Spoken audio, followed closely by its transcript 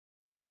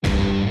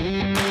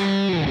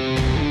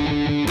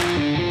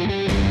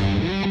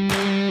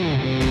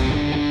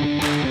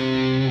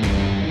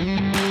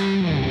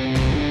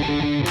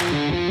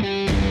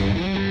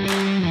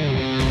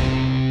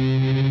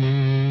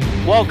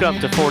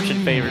Welcome to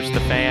Fortune Favors the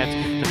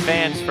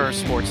Fans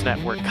First Sports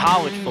Network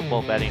college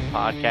football betting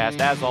podcast.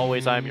 As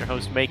always, I'm your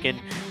host, Macon,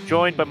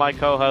 joined by my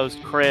co-host,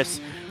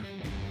 Chris.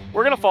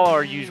 We're going to follow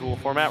our usual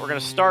format. We're going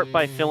to start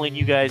by filling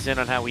you guys in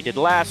on how we did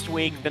last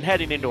week, then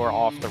heading into our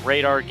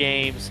off-the-radar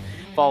games,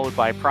 followed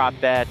by prop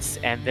bets,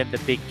 and then the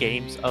big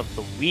games of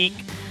the week.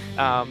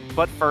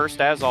 But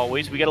first, as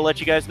always, we got to let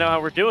you guys know how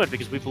we're doing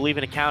because we believe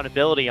in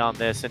accountability on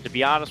this. And to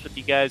be honest with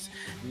you guys,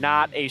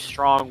 not a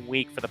strong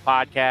week for the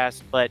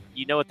podcast, but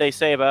you know what they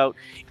say about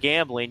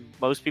gambling.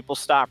 Most people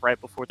stop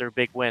right before their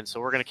big win. So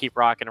we're going to keep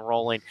rocking and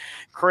rolling.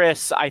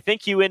 Chris, I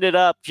think you ended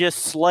up just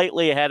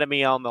slightly ahead of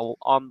me on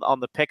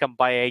the pick'em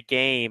by a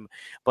game,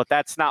 but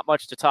that's not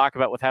much to talk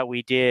about with how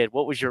we did.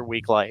 What was your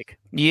week like?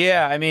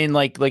 Yeah, I mean,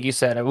 like you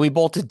said, we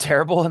both did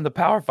terrible in the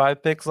Power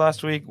 5 picks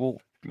last week. We'll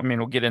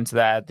get into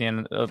that at the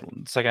end of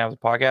the second half of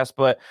the podcast.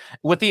 But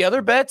with the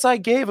other bets I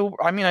gave,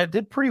 I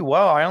did pretty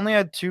well. I only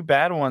had two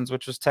bad ones,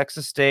 which was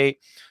Texas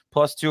State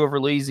 +2 over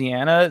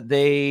Louisiana.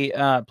 They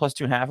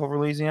 +2.5 over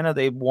Louisiana.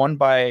 They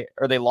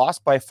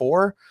lost by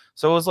 4.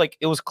 So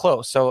it was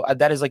close. So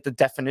that is like the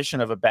definition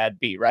of a bad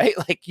beat, right?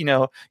 Like,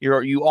 you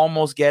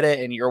almost get it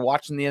and you're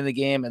watching the end of the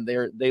game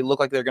and they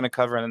look like they're going to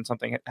cover and then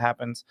something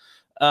happens.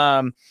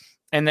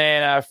 And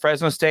then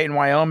Fresno State and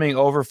Wyoming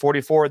over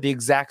 44, the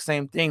exact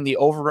same thing. The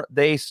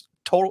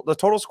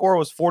total score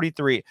was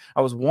 43.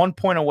 I was 1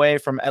 point away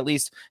from at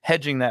least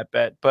hedging that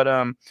bet, but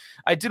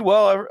I did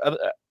well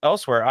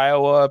elsewhere.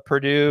 Iowa,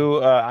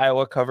 Purdue,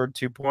 Iowa covered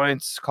 2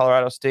 points.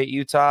 Colorado State,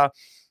 Utah.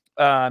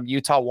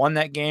 Utah won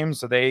that game,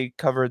 so they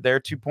covered their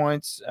 2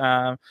 points.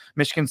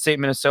 Michigan State,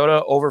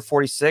 Minnesota over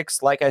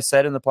 46. Like I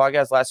said in the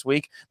podcast last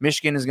week,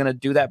 Michigan is going to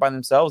do that by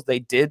themselves. They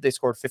did. They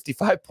scored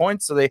 55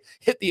 points, so they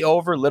hit the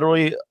over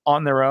literally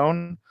on their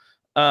own.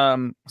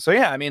 So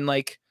yeah,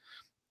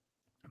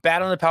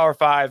 bad on the Power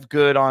 5,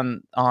 good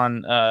on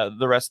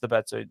the rest of the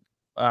bets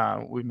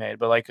we made.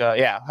 But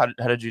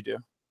how did you do?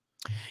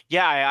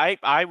 Yeah,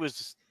 I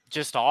was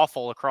just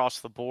awful across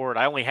the board.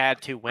 I only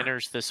had 2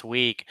 winners this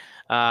week.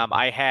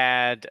 I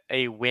had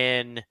a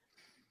win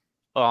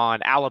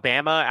on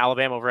Alabama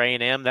over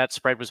A&M. That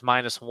spread was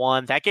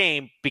 -1. That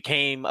game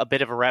became a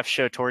bit of a ref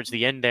show towards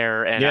the end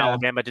there, and yeah.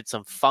 Alabama did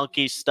some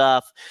funky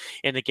stuff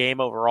in the game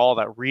overall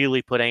that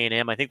really put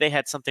A&M. I think they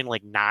had something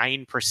like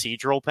 9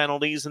 procedural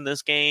penalties in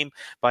this game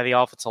by the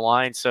offensive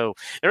line. So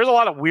there was a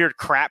lot of weird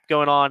crap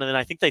going on, and then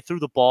I think they threw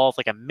the ball with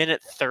like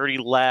 1:30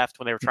 left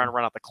when they were trying to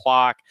run out the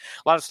clock.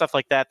 A lot of stuff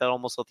like that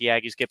almost let the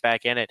Aggies get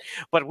back in it.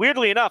 But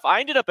weirdly enough,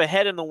 I ended up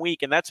ahead in the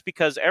week, and that's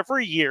because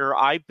every year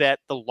I bet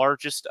the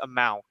largest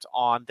amount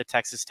on the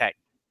Texas Tech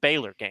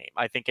Baylor game.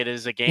 I think it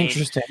is a game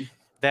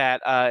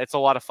that it's a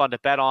lot of fun to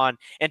bet on,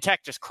 and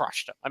Tech just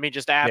crushed them. I mean,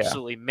 just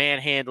absolutely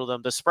manhandled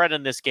them. The spread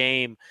in this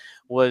game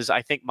was,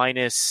 I think,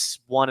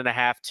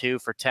 -1.5, 2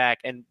 for Tech,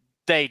 and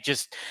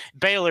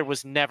Baylor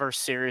was never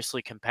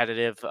seriously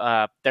competitive.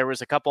 There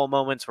was a couple of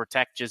moments where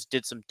Tech just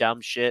did some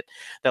dumb shit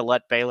that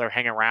let Baylor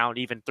hang around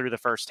even through the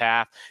first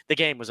half. The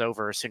game was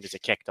over as soon as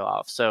it kicked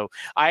off. So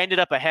I ended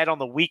up ahead on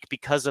the week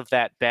because of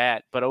that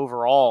bet. But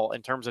overall,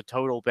 in terms of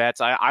total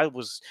bets, I'm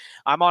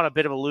on a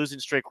bit of a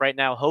losing streak right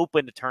now,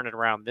 hoping to turn it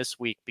around this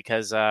week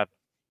because it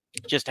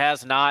just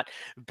has not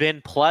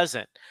been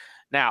pleasant.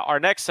 Now, our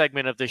next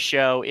segment of the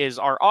show is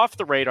our off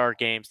the radar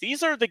games.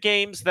 These are the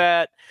games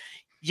that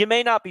you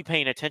may not be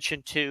paying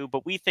attention to,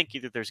 but we think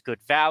either there's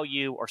good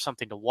value or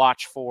something to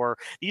watch for.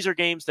 These are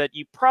games that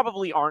you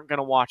probably aren't going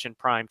to watch in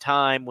prime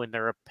time when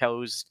they're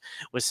opposed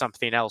with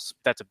something else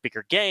that's a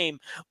bigger game,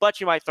 but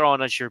you might throw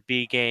on as your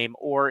B game,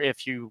 or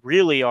if you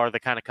really are the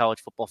kind of college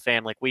football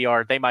fan like we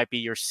are, they might be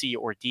your C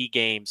or D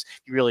games.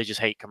 You really just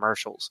hate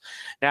commercials.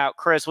 Now,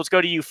 Chris, let's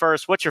go to you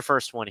first. What's your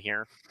first one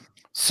here?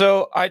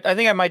 So I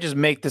think I might just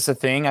make this a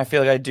thing. I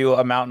feel like I do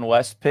a Mountain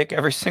West pick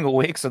every single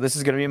week. So this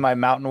is going to be my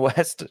Mountain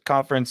West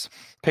Conference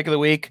pick of the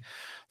week.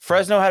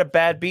 Fresno had a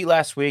bad beat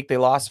last week. They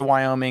lost to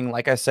Wyoming.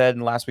 Like I said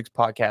in last week's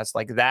podcast,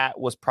 that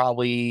was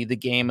probably the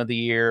game of the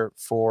year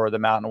for the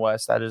Mountain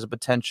West. That is a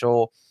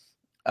potential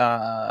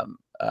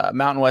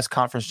Mountain West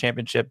Conference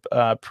Championship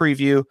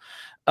preview.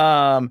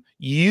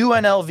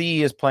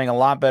 UNLV is playing a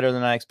lot better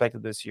than I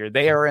expected this year.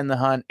 They are in the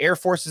hunt. Air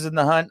Force is in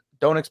the hunt.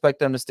 Don't expect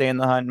them to stay in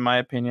the hunt, in my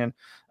opinion.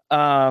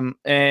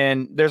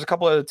 And there's a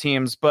couple other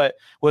teams, but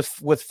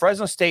with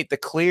Fresno State, the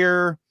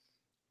clear,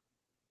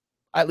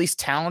 at least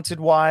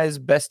talented wise,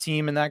 best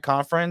team in that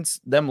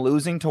conference, them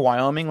losing to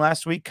Wyoming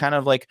last week kind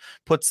of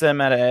puts them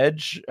at an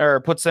edge,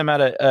 or puts them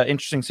at an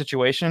interesting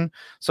situation.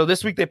 So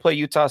this week they play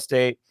Utah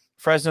State.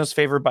 Fresno's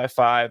favored by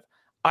 5.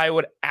 I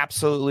would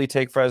absolutely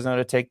take Fresno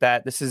to take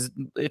that.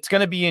 It's going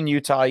to be in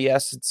Utah.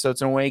 Yes. So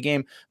it's an away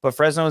game, but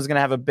Fresno is going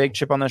to have a big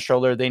chip on their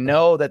shoulder. They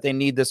know that they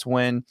need this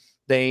win.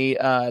 They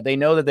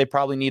know that they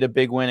probably need a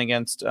big win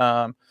against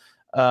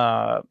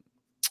UNLV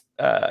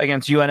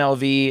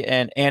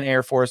and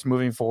Air Force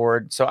moving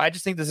forward. So I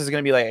just think this is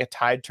going to be like a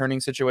tide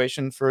turning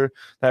situation for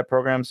that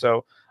program.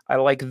 So I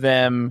like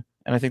them,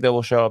 and I think they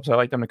will show up. So I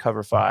like them to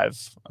cover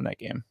 5 on that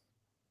game.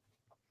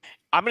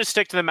 I'm going to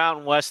stick to the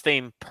Mountain West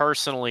theme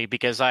personally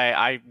because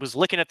I was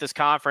looking at this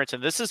conference,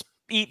 and this is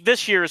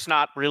this year is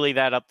not really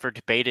that up for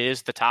debate. It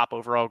is the top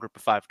overall Group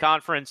of 5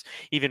 conference.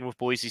 Even with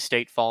Boise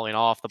State falling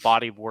off, the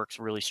body of work's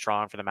really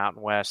strong for the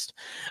Mountain West.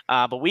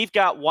 But we've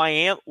got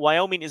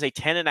Wyoming is a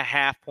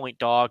 10.5-point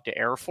dog to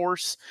Air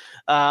Force.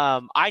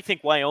 I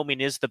think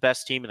Wyoming is the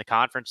best team in the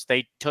conference.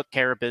 They took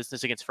care of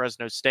business against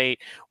Fresno State.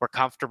 Were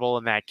comfortable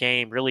in that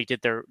game. Really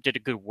did a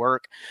good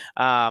work.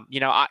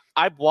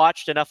 I've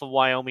watched enough of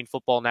Wyoming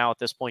football now at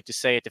this point to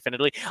say it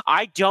definitively.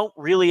 I don't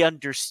really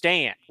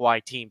understand why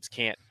teams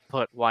can't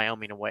put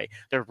Wyoming away.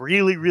 They're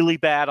really, really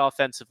bad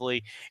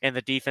offensively, and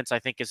the defense, I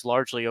think, is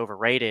largely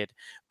overrated.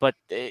 But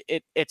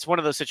it's one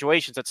of those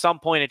situations. At some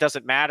point, it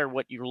doesn't matter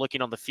what you're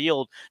looking on the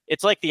field.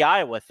 It's like the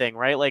Iowa thing,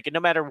 right? Like, no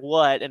matter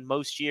what, in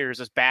most years,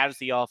 as bad as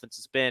the offense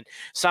has been,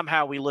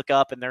 somehow we look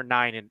up and they're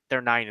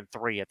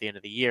 9-3 at the end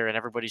of the year, and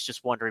everybody's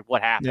just wondering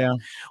what happened. Yeah.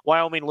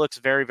 Wyoming looks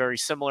very, very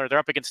similar. They're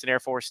up against an Air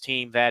Force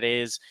team that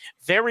is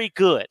very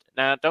good.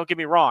 Now, don't get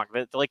me wrong.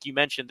 Like you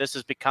mentioned, this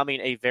is becoming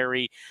a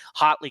very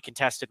hotly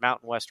contested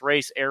Mountain West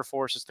race. Air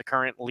Force is the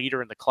current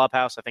leader in the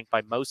clubhouse, I think,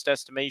 by most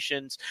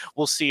estimations.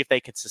 We'll see if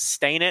they can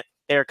sustain it.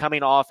 They're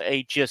coming off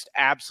a just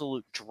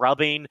absolute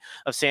drubbing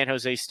of San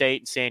Jose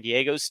State and San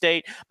Diego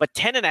State, but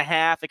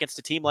 10.5 against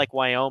a team like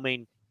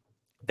Wyoming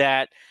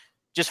that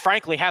just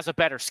frankly has a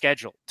better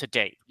schedule to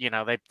date.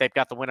 They've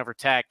got the win over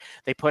Tech.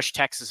 They pushed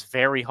Texas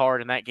very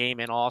hard in that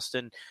game in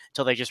Austin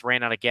until they just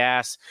ran out of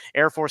gas.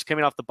 Air Force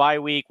coming off the bye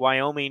week.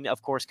 Wyoming,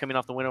 of course, coming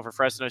off the win over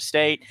Fresno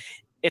State.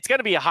 It's going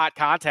to be a hot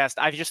contest.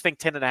 I just think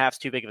 10.5 is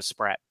too big of a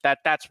spread.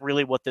 That's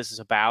really what this is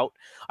about.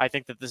 I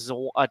think that this is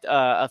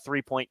a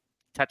 3-point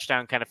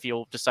touchdown kind of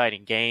field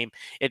deciding game.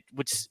 It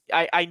would.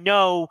 I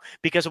know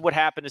because of what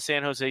happened to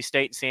San Jose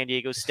State and San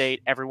Diego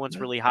State, everyone's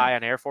really high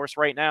on Air Force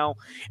right now,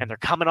 and they're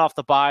coming off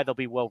the bye. They'll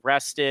be well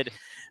rested.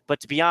 But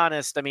to be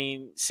honest, I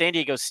mean, San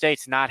Diego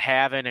State's not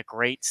having a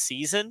great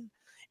season.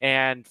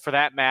 And for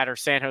that matter,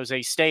 San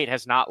Jose State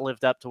has not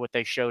lived up to what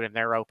they showed in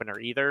their opener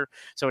either.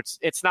 So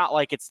it's not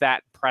like it's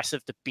that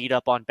impressive to beat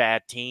up on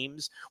bad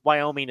teams.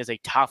 Wyoming is a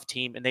tough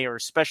team, and they are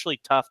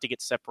especially tough to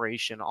get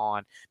separation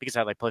on because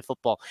of how they play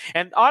football.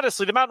 And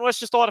honestly, the Mountain West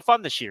is just a lot of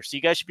fun this year. So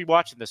you guys should be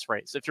watching this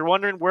race. If you're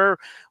wondering where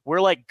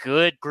like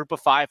good Group of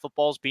 5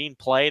 football is being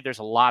played, there's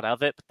a lot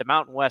of it. But the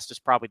Mountain West is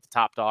probably the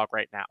top dog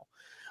right now.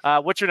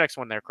 What's your next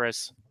one there,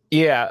 Chris?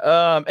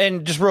 Yeah,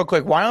 and just real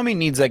quick, Wyoming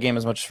needs that game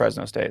as much as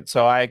Fresno State,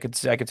 so I could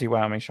see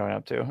Wyoming showing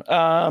up too.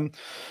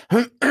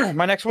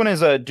 My next one is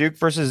Duke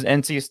versus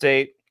NC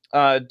State.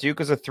 Duke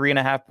is a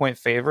 3.5-point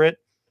favorite.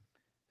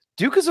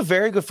 Duke is a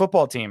very good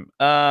football team.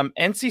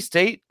 NC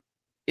State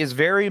is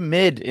very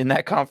mid in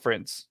that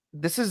conference.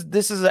 This is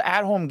an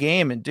at-home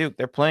game in Duke.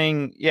 They're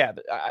playing. Yeah,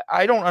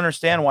 I don't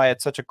understand why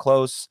it's such a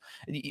close.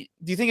 Do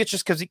you think it's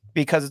just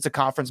because it's a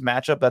conference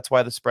matchup? That's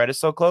why the spread is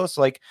so close.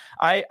 Like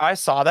I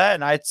saw that,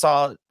 and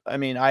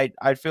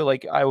I feel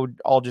like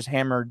I'll just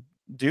hammer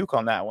Duke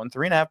on that one.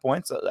 3.5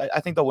 points.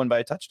 I think they'll win by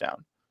a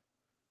touchdown.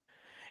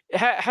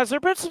 Has there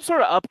been some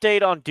sort of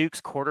update on Duke's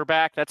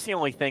quarterback? That's the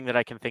only thing that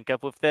I can think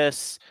of with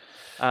this.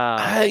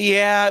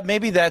 Yeah,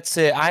 maybe that's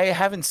it. I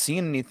haven't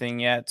seen anything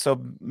yet,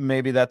 so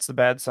maybe that's the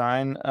bad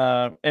sign.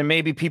 And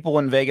maybe people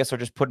in Vegas are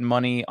just putting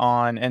money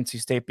on NC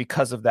State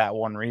because of that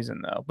one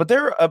reason, though. But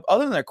they're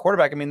other than their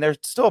quarterback, I mean, they're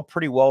still a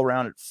pretty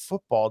well-rounded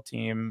football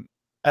team,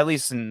 at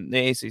least in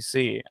the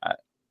ACC.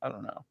 I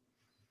don't know.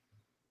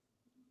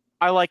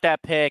 I like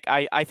that pick.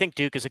 I think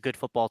Duke is a good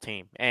football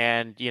team.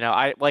 And,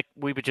 I like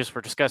we were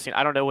discussing,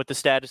 I don't know what the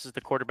status is of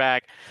the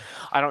quarterback.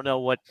 I don't know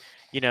what,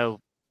 the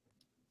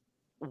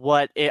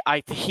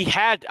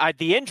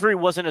injury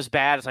wasn't as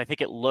bad as I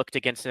think it looked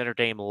against Notre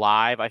Dame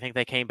live. I think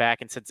they came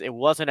back and said it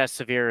wasn't as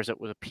severe as it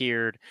was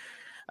appeared.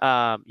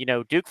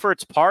 Duke for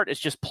its part is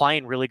just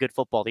playing really good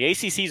football. The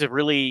ACC is a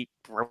really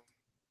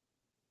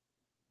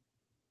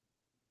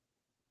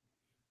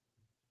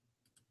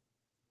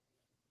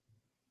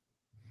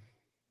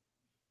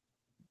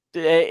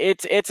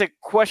it's a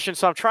question.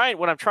 So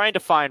what I'm trying to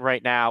find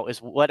right now is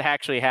what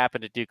actually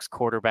happened to Duke's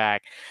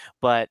quarterback.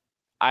 But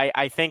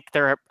I think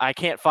I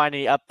can't find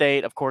any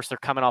update. Of course, they're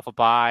coming off a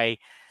bye.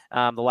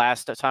 The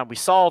last time we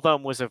saw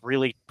them was a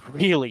really,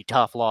 really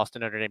tough loss to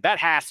Notre Dame. That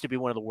has to be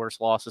one of the worst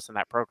losses in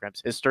that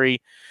program's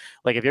history.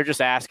 Like, if you're just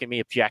asking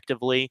me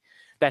objectively,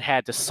 that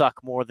had to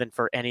suck more than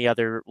for any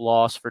other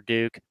loss for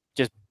Duke.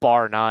 Just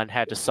bar none,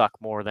 had to suck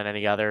more than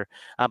any other.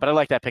 But I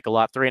like that pick a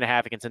lot.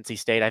 3.5 against NC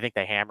State. I think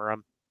they hammer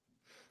them.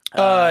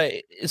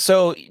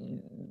 So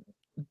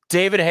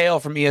David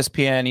Hale from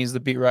ESPN, he's the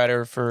beat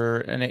writer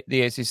for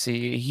the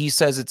ACC. He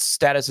says its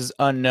status is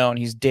unknown.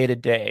 He's day to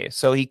day,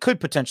 so he could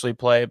potentially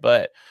play,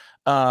 but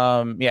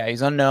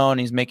he's unknown.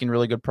 He's making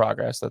really good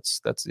progress. That's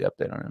the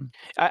update on him.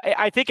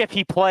 I think if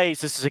he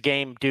plays, this is a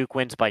game Duke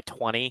wins by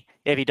 20.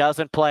 If he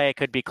doesn't play, it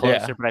could be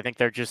closer, but I think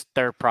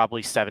they're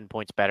probably 7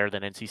 points better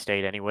than NC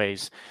State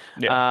anyways.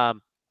 Yeah.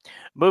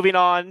 Moving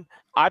on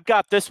I've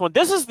got this one.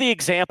 This is the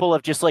example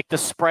of just like the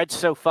spread's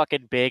so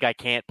fucking big, I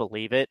can't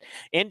believe it.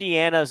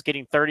 Indiana is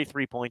getting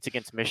 33 points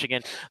against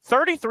Michigan.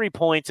 33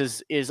 points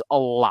is a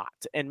lot,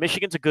 and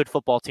Michigan's a good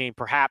football team,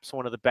 perhaps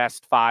one of the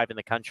best 5 in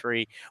the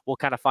country. We'll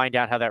kind of find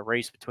out how that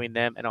race between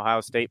them and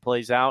Ohio State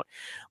plays out.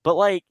 But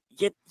like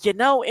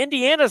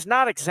Indiana's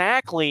not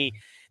exactly.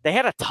 They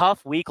had a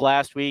tough week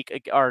last week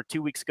or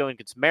 2 weeks ago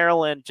against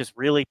Maryland. Just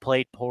really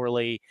played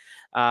poorly.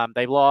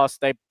 They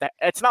lost.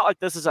 It's not like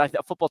this is a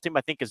football team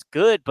I think is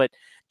good, but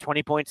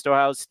 20 points to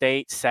Ohio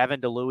State,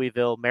 7 to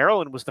Louisville.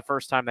 Maryland was the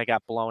first time they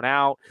got blown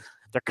out.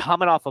 They're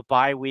coming off a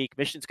bye week.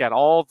 Michigan's got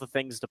all the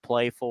things to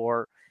play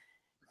for.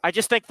 I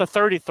just think the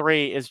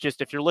 33 is just,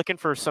 if you're looking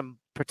for some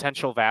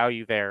potential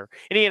value there,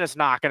 Indiana's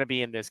not going to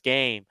be in this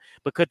game,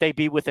 but could they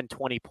be within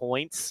 20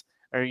 points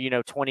or,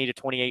 20 to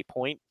 28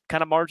 point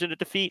kind of margin of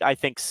defeat? I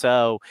think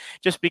so,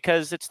 just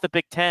because it's the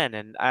Big Ten.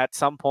 And at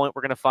some point,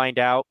 we're going to find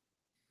out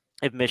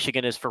if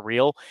Michigan is for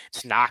real.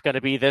 It's not going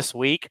to be this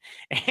week,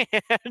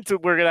 and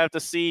we're going to have to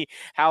see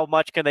how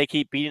much can they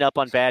keep beating up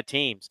on bad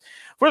teams.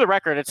 For the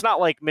record, it's not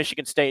like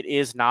Michigan State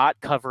is not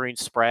covering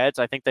spreads.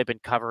 I think they've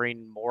been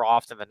covering more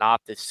often than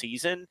not this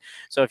season.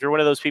 So if you're one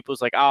of those people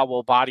who's like, oh,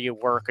 well, body of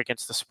work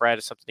against the spread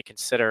is something to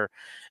consider,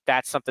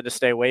 that's something to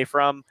stay away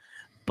from.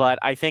 But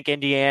I think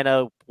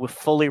Indiana, with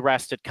fully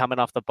rested coming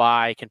off the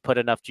bye, can put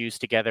enough juice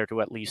together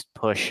to at least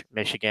push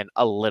Michigan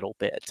a little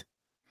bit.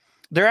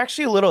 They're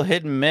actually a little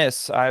hit and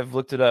miss. I've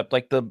looked it up.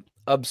 Like the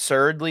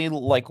absurdly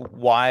like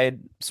wide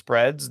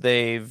spreads,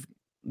 they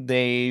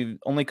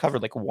only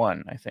covered like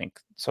one, I think,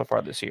 so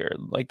far this year.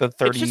 Like the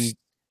 30,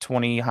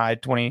 20, high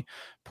 20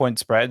 point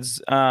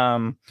spreads.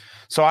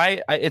 So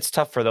I it's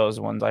tough for those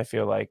ones, I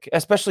feel like,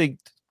 especially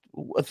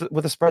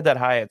with a spread that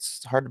high,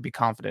 it's hard to be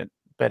confident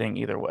betting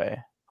either way.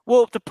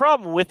 Well, the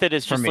problem with it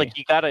is just like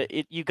you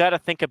gotta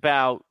think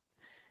about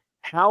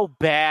how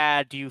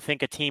bad do you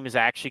think a team is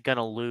actually going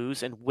to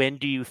lose, and when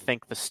do you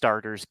think the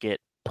starters get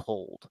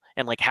pulled,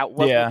 and like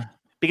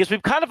because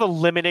we've kind of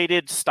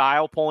eliminated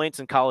style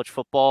points in college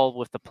football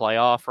with the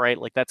playoff, right?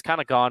 Like that's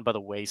kind of gone by the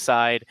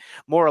wayside.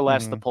 More or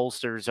less, the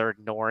pollsters are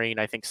ignoring,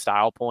 I think,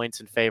 style points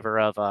in favor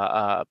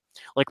of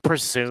like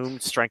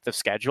presumed strength of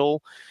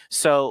schedule.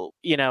 So,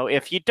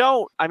 if you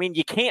don't, I mean,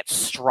 you can't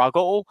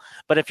struggle,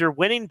 but if you're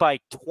winning by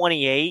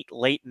 28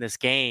 late in this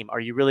game, are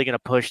you really going to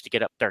push to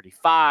get up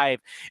 35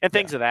 and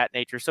things of that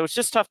nature? So it's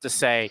just tough to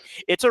say.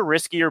 It's a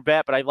riskier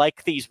bet, but I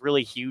like these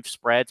really huge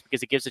spreads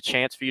because it gives a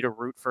chance for you to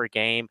root for a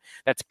game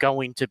that's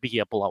going to be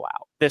a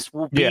blowout. This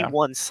will be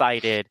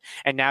one-sided,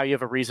 and now you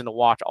have a reason to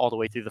watch all the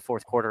way through the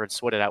fourth quarter and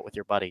sweat it out with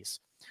your buddies.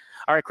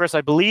 All right, Chris,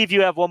 I believe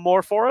you have one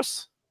more for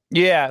us.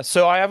 Yeah,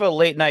 so I have a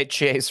late night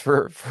chase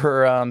for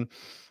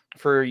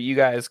you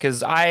guys,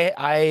 because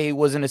I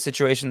was in a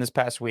situation this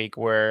past week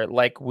where,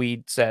 like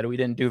we said, we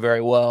didn't do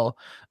very well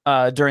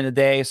during the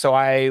day. So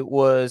I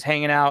was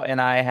hanging out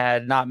and I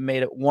had not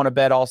won a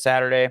bet all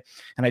Saturday,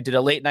 and I did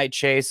a late night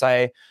chase.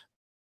 The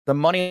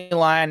money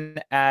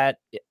line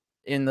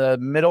in the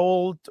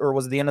middle, or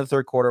was it the end of the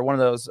third quarter, one of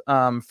those,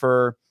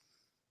 for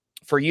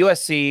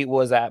USC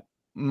was at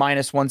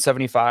minus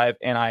 175,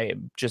 and I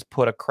just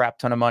put a crap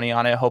ton of money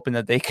on it, hoping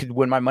that they could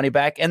win my money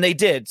back, and they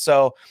did.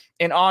 So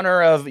in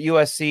honor of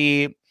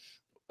USC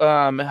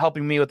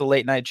helping me with the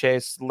late night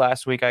chase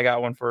last week, I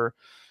got one for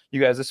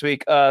you guys this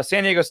week.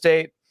 San Diego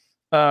State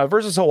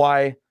versus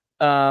Hawaii.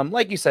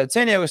 Like you said,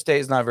 San Diego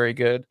State is not very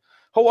good.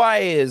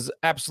 Hawaii is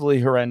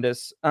absolutely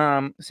horrendous.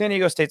 San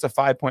Diego State's a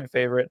 5-point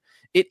favorite.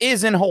 It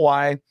is in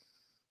Hawaii,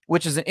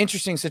 which is an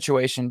interesting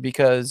situation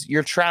because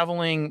you're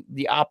traveling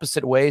the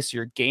opposite way. So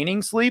you're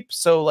gaining sleep.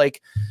 So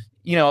like,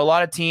 a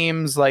lot of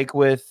teams, like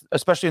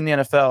especially in the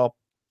NFL,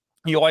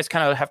 you always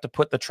kind of have to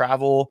put the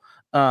travel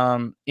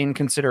in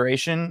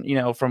consideration,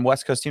 from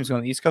West Coast teams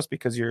going to the East Coast,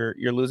 because you're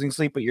losing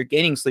sleep, but you're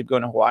gaining sleep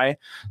going to Hawaii.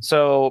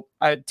 So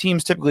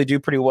teams typically do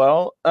pretty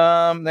well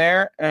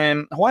there.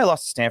 And Hawaii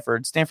lost to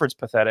Stanford. Stanford's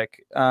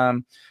pathetic.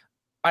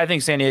 I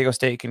think San Diego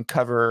State can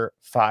cover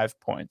 5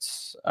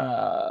 points.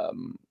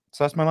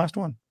 So that's my last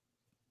one.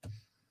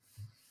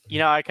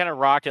 I kind of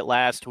rocked it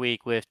last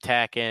week with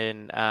Tech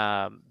and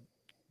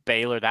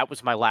Baylor. That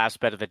was my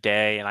last bet of the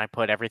day, and I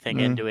put everything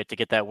into it to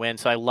get that win.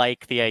 So I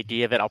like the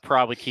idea of it. I'll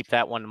probably keep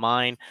that one in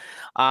mind.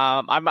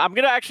 I'm going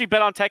to actually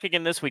bet on Tech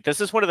again this week.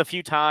 This is one of the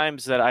few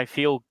times that I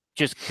feel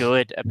just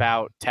good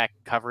about Tech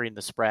covering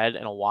the spread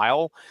in a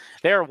while.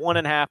 They're a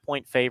 1.5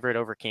 point favorite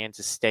over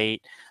Kansas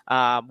State.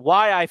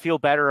 Why I feel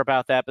better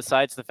about that,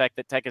 besides the fact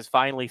that Tech has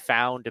finally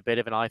found a bit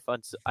of an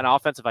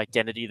offensive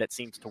identity that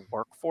seems to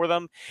work for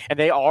them, and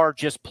they are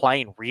just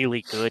playing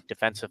really good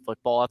defensive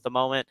football at the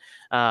moment.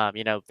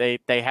 They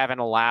haven't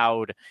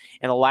allowed,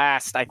 in the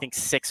last, I think,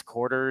 6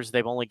 quarters,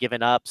 they've only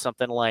given up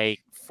something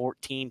like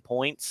 14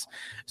 points.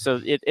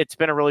 So it's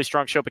been a really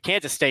strong show, but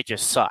Kansas State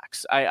just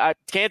sucks.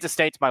 Kansas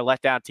State's my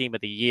letdown team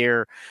of the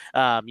year.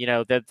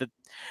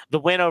 the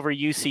win over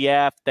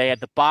UCF. They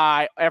had to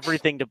buy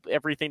everything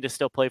to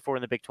still play for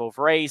in the Big 12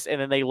 race, and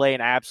then they lay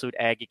an absolute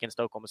egg against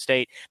Oklahoma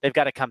State. They've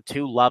got to come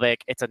to Lubbock.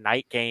 It's a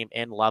night game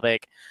in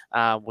Lubbock,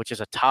 which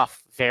is a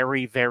tough,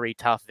 very, very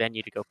tough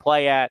venue to go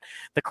play at.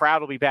 The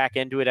crowd will be back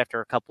into it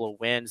after a couple of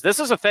wins. This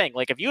is a thing.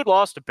 Like, if you had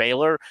lost to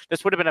Baylor,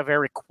 this would have been a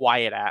very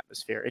quiet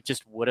atmosphere. It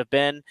just would have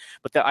been.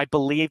 But I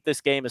believe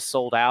this game is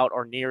sold out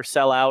or near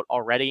sellout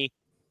already.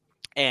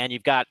 And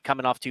you've got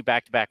coming off 2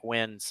 back-to-back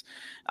wins.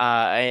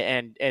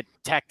 And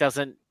Tech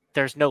doesn't,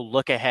 there's no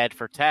look ahead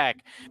for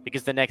Tech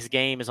because the next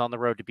game is on the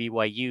road to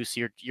BYU.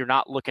 So you're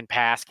not looking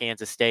past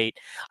Kansas State.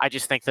 I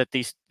just think that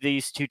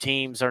these two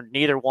teams are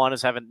neither one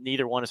is having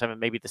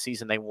maybe the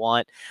season they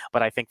want,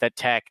 but I think that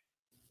Tech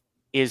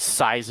is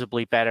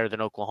sizably better than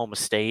Oklahoma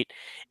State,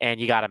 and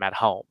you got them at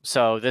home.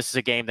 So this is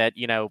a game that,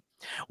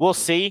 we'll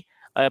see.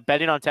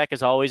 Betting on Tech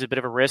is always a bit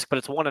of a risk, but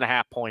it's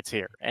 1.5 points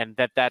here, and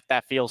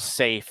that feels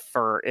safe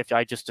for if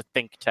I just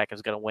think Tech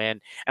is going to win,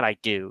 and I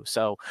do.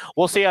 So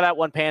we'll see how that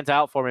one pans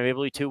out for me.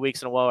 Maybe 2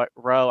 weeks in a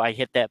row I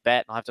hit that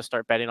bet, and I'll have to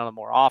start betting on it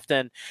more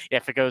often.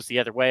 If it goes the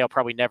other way, I'll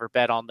probably never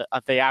bet on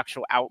the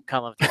actual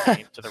outcome of the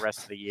game to the rest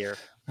of the year.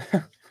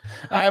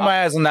 I have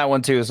my eyes on that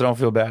one too, so don't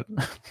feel bad.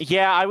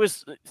 Yeah,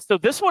 so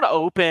this one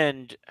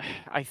opened,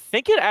 I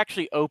think it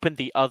actually opened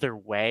the other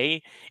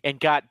way and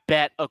got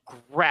bet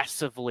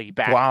aggressively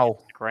back wow.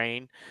 into the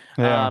grain.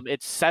 Yeah.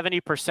 It's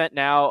 70%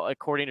 now,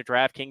 according to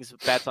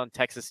DraftKings bets on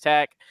Texas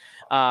Tech.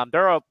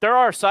 There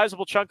are a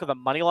sizable chunk of the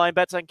money line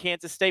bets on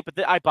Kansas State,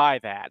 but I buy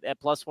that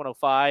at plus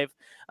 105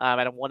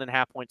 at a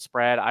 1.5 point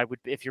spread. I would,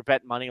 if you're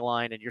betting money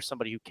line and you're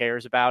somebody who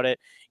cares about it,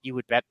 you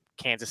would bet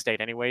Kansas State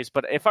anyways.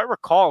 But if I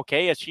recall,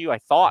 KSU I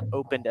thought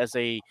opened as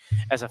a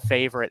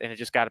favorite and it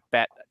just got a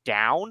bet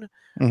down.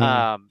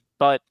 Mm-hmm.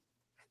 But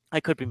I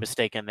could be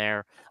mistaken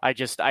there. I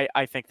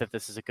think that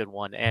this is a good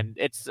one, and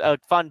it's a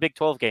fun Big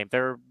 12 game.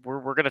 We're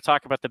going to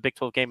talk about the Big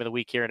 12 game of the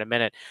week here in a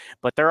minute,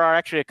 but there are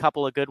actually a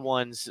couple of good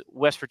ones.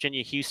 West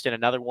Virginia, Houston,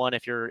 another one.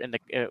 If you're in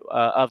the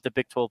of the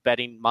Big 12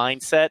 betting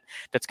mindset,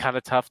 that's kind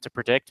of tough to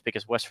predict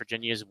because West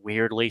Virginia is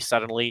weirdly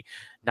suddenly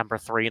number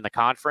 3 in the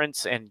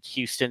conference, and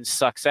Houston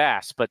sucks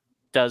ass. But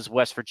does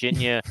West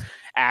Virginia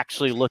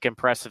actually look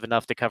impressive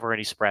enough to cover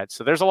any spread?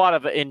 So there's a lot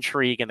of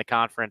intrigue in the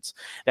conference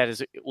that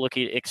is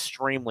looking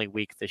extremely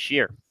weak this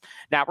year.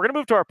 Now we're going to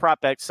move to our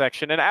prop bet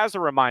section. And as a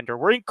reminder,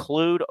 we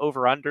include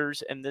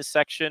over-unders in this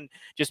section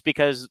just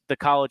because the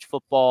college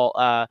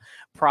football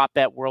prop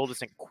bet world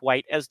isn't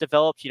quite as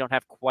developed. You don't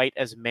have quite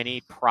as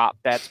many prop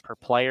bets per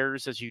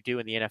players as you do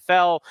in the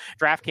NFL.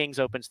 DraftKings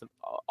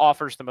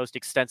offers the most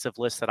extensive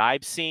list that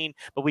I've seen,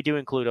 but we do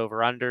include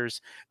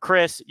over-unders.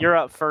 Chris, you're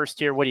up first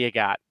here. What do you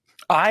got?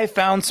 I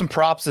found some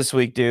props this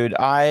week, dude.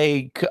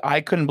 I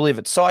couldn't believe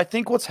it. So I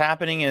think what's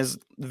happening is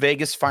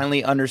Vegas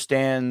finally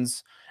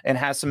understands and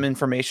has some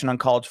information on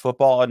college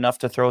football enough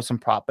to throw some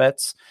prop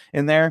bets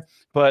in there.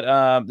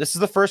 But this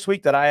is the first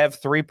week that I have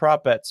 3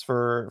 prop bets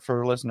for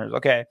listeners.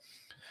 Okay.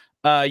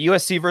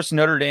 USC versus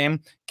Notre Dame.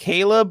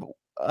 Caleb,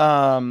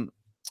 oh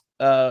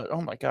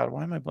my God,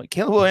 why am I blanking?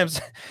 Caleb Williams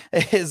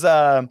is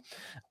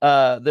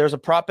there's a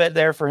prop bet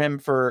there for him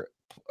for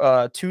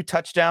 2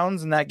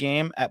 touchdowns in that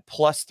game at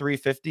plus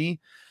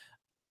 350.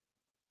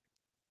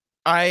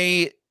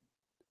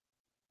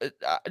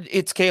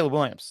 It's Caleb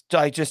Williams.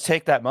 I just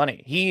take that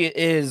money. He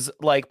is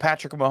like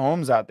Patrick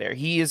Mahomes out there.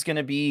 He is going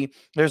to be,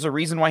 there's a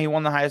reason why he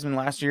won the Heisman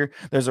last year.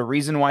 There's a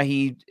reason why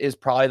he is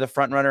probably the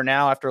front runner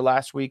now after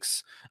last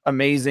week's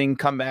amazing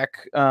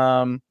comeback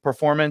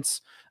performance.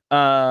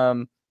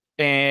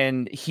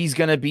 And he's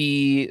going to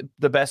be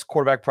the best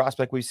quarterback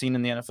prospect we've seen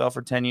in the NFL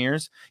for 10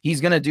 years. He's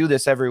going to do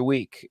this every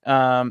week.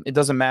 It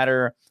doesn't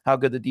matter how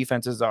good the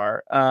defenses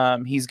are.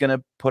 He's going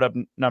to put up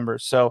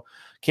numbers. So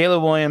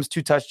Caleb Williams,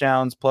 2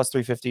 touchdowns, plus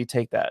 350.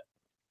 Take that.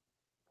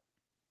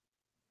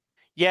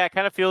 Yeah, it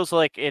kind of feels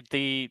like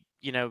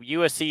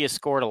USC has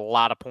scored a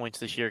lot of points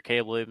this year.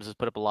 Caleb Williams has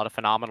put up a lot of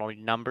phenomenal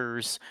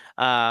numbers.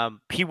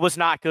 He was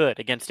not good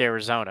against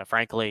Arizona,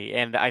 frankly.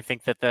 And I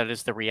think that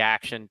is the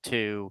reaction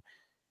to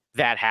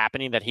that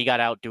happening, that he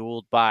got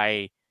outdueled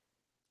by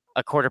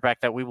a quarterback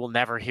that we will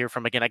never hear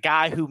from again, a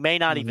guy who may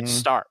not even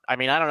start. I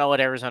mean, I don't know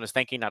what Arizona's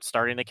thinking, not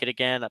starting the kid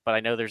again, but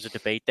I know there's a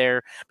debate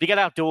there. But he got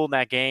outdueled in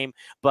that game.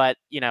 But,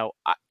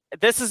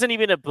 this isn't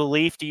even a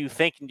belief. Do you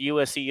think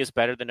USC is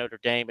better than Notre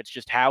Dame? It's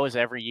just how has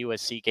every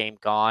USC game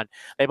gone?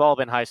 They've all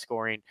been high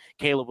scoring.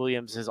 Caleb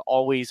Williams has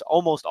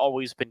almost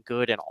always been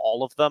good in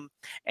all of them,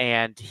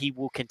 and he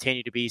will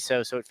continue to be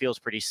so. So it feels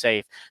pretty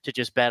safe to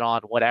just bet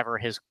on whatever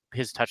his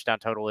touchdown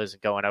total is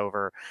and going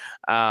over.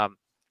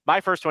 My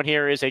first one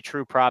here is a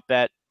true prop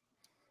bet,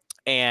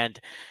 and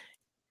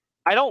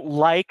I don't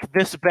like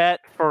this bet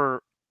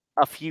for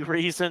a few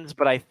reasons,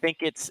 but I think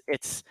it's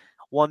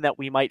one that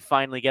we might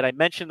finally get. I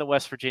mentioned the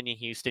West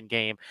Virginia-Houston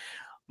game.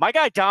 My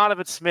guy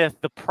Donovan Smith,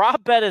 the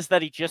prop bet is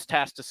that he just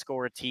has to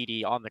score a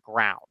TD on the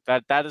ground.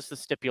 That is the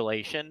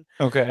stipulation.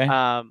 Okay.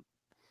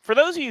 For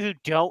those of you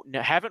who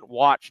haven't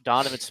watched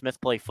Donovan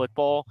Smith play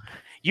football,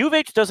 U of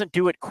H doesn't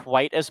do it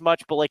quite as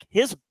much, but like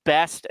his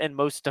best and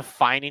most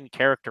defining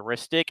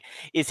characteristic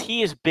is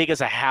he is big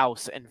as a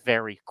house and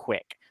very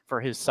quick for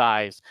his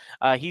size.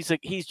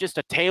 He's just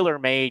a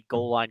tailor-made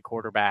goal line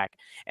quarterback,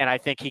 and I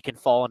think he can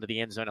fall into the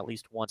end zone at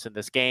least once in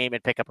this game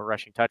and pick up a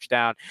rushing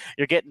touchdown.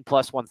 You're getting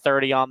plus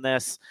 130 on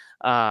this.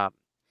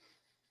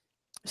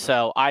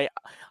 So I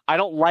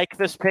don't like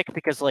this pick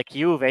because like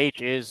U of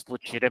H is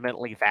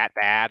legitimately that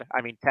bad.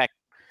 I mean, Tech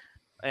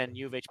and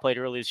U of H played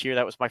earlier this year.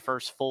 That was my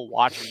first full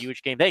watch of a UH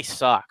game. They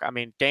suck. I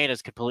mean,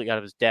 Dana's completely out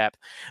of his depth.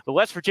 But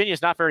West Virginia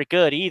is not very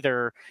good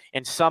either,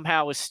 and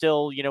somehow is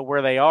still,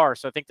 where they are.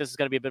 So I think this is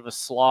going to be a bit of a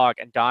slog,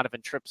 and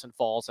Donovan trips and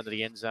falls into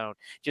the end zone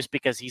just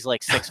because he's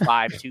like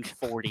 6'5",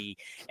 240,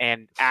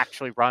 and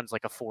actually runs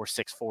like a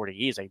 4.6 40.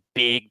 He's a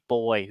big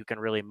boy who can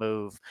really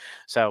move.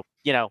 So,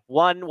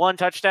 one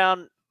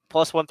touchdown,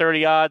 plus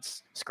 130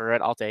 odds. Screw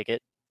it. I'll take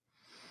it.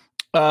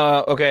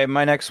 Okay,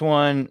 my next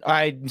one.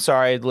 I'm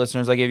sorry,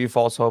 listeners, I gave you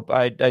false hope.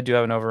 I do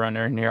have an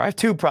over-under in here. I have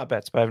 2 prop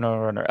bets, but I have no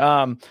over-under.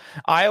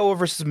 Iowa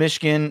versus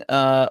Michigan,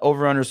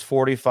 over-under's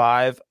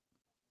 45.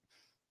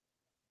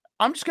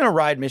 I'm just gonna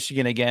ride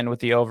Michigan again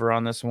with the over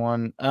on this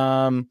one.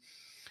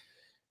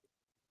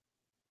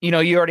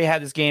 You already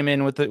had this game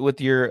in with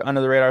your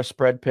under the radar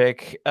spread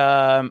pick.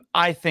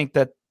 I think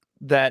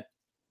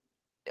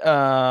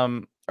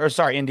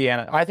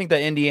Indiana. I think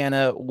that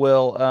Indiana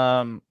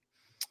will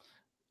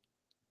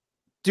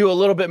do a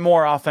little bit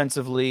more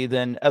offensively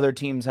than other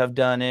teams have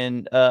done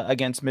in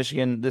against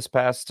Michigan this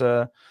past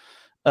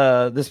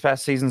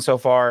season so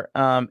far.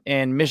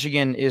 And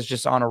Michigan is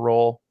just on a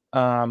roll.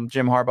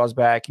 Jim Harbaugh's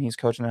back and he's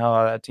coaching the hell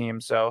out of that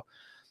team. So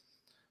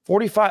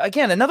 45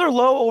 again, another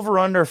low over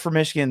under for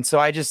Michigan. So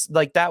I just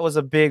like that was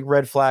a big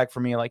red flag for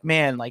me. Like,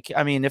 man,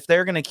 if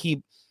they're gonna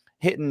keep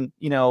hitting,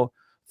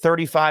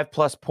 35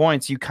 plus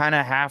points, you kind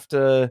of have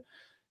to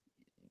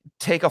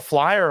take a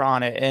flyer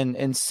on it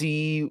and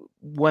see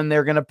when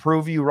they're going to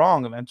prove you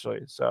wrong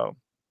eventually. So,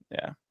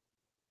 yeah.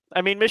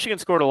 I mean, Michigan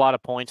scored a lot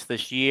of points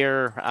this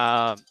year.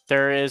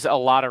 There is a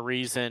lot of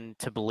reason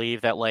to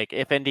believe that, like,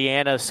 if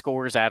Indiana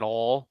scores at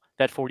all,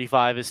 that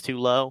 45 is too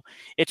low.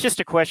 It's just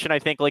a question, I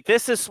think. Like,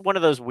 this is one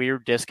of those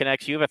weird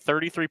disconnects. You have a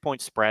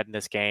 33-point spread in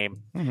this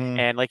game. Mm-hmm.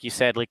 And like you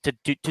said, like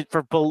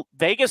for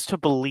Vegas to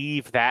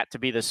believe that to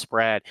be the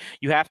spread,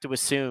 you have to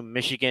assume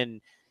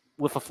Michigan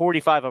with a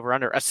 45 over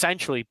under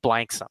essentially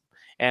blanks them.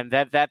 And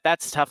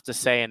that's tough to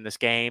say in this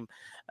game.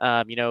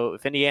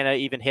 If Indiana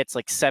even hits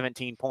like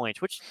 17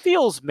 points, which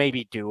feels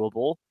maybe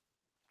doable,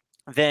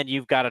 then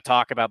you've got to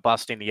talk about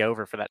busting the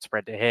over for that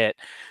spread to hit.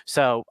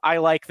 So I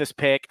like this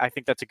pick. I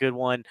think that's a good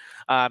one.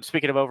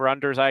 Speaking of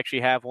over-unders, I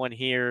actually have one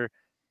here.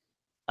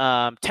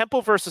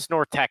 Temple versus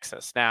North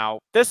Texas.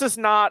 Now, this is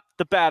not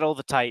the Battle of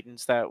the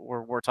Titans that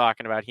we're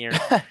talking about here,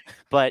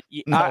 but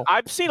no.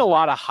 I've seen a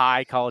lot of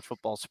high college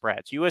football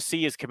spreads.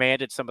 USC has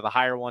commanded some of the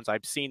higher ones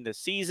I've seen this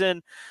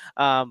season,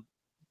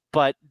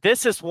 but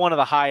this is one of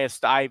the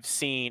highest I've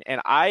seen,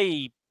 and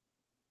I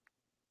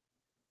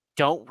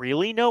don't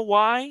really know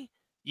why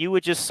you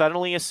would just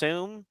suddenly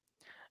assume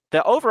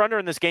the over-under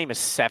in this game is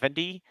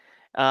 70.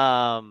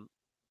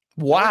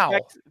 Wow.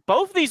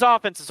 Both of these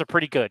offenses are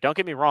pretty good. Don't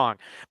get me wrong.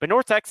 But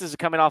North Texas is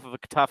coming off of a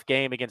tough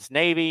game against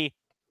Navy.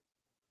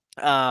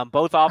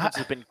 Both offenses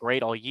have been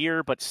great all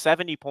year, but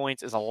 70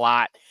 points is a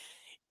lot.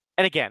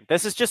 And again,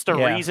 this is just a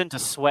reason to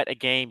sweat a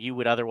game you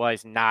would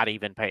otherwise not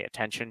even pay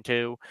attention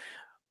to.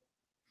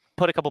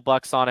 Put a couple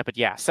bucks on it, but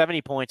yeah,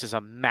 70 points is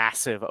a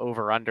massive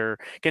over-under,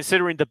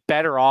 considering the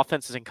better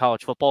offenses in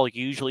college football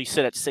usually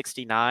sit at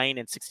 69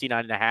 and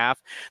 69.5.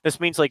 This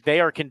means like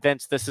they are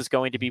convinced this is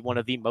going to be one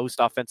of the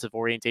most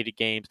offensive-orientated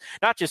games,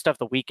 not just of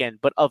the weekend,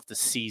 but of the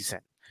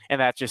season.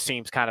 And that just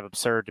seems kind of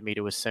absurd to me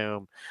to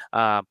assume.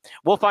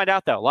 We'll find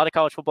out, though. A lot of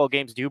college football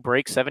games do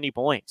break 70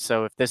 points.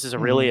 So if this is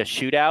really a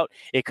shootout,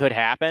 it could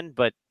happen.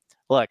 But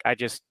look,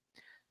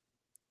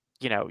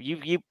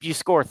 you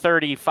score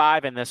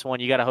 35 in this one,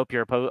 you got to hope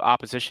your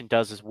opposition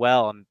does as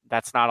well, and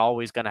that's not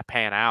always going to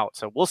pan out.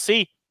 So we'll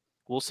see.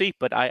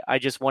 But I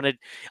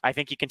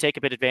think you can take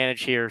a bit of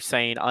advantage here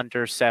saying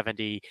under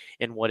 70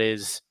 in what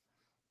is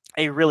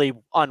a really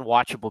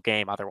unwatchable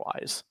game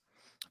otherwise.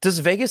 Does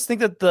Vegas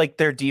think that like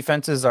their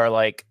defenses are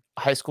like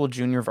high school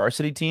junior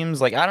varsity teams?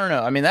 Like, I don't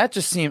know. I mean, that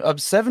just seemed up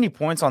 70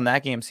 points on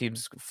that game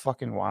seems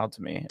fucking wild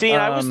to me. Dean,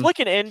 I was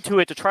looking into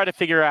it to try to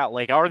figure out,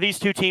 like, are these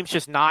two teams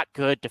just not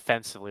good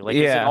defensively? Like,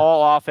 is it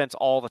all offense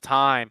all the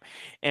time?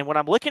 And when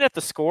I'm looking at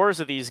the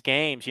scores of these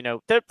games,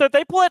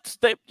 they blitz.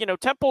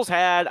 Temple's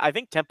had, I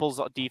think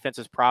Temple's defense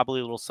is probably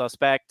a little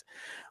suspect,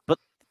 but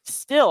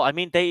still, I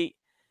mean,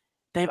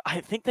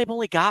 I think they've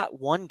only got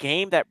one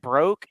game that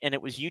broke, and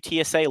it was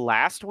UTSA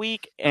last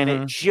week, and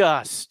it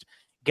just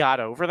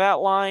got over that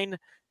line.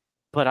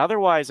 But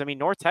otherwise, I mean,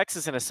 North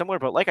Texas in a similar,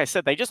 but like I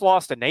said, they just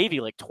lost to Navy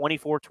like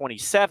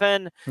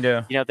 24-27.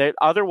 Yeah.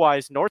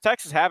 Otherwise, North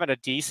Texas having a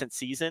decent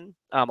season,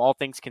 all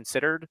things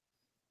considered.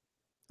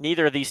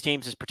 Neither of these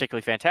teams is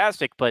particularly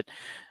fantastic, but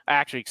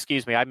actually,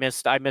 excuse me, I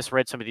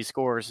misread some of these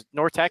scores.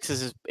 North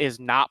Texas is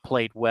not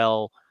played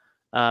well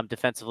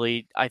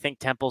defensively. I think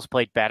Temple's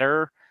played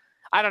better.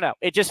 I don't know.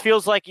 It just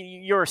feels like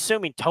you're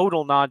assuming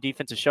total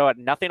non-defensive showout.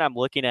 Nothing I'm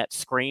looking at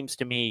screams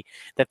to me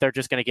that they're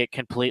just going to get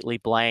completely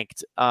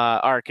blanked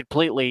or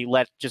completely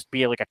let just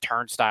be like a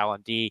turnstile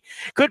on D.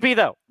 Could be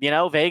though.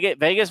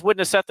 Vegas wouldn't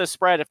have set the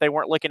spread if they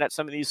weren't looking at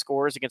some of these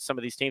scores against some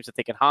of these teams and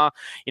thinking,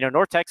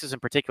 North Texas in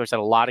particular has had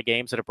a lot of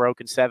games that have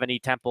broken 70.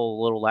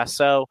 Temple a little less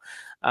so.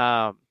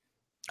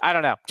 I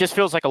don't know. Just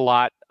feels like a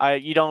lot.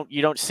 You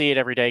don't see it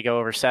every day go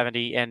over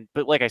 70.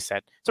 But like I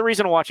said, it's a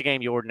reason to watch a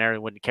game you ordinarily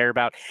wouldn't care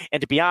about. And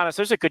to be honest,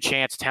 there's a good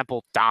chance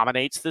Temple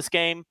dominates this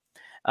game.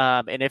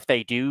 And if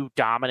they do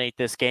dominate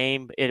this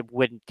game, it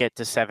wouldn't get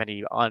to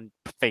 70 on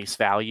face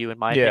value, in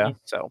my opinion.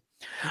 So,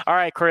 all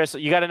right, Chris,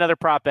 you got another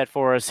prop bet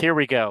for us. Here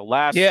we go.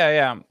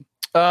 Yeah.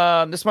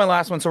 This is my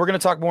last one. So we're going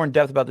to talk more in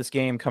depth about this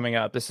game coming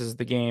up. This is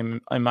the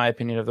game, in my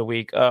opinion, of the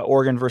week.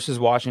 Oregon versus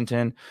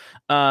Washington.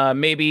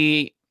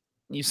 Maybe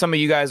some of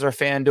you guys are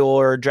FanDuel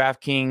or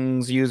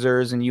DraftKings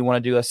users and you want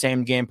to do a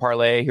same game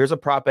parlay. Here's a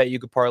prop bet you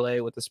could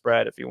parlay with the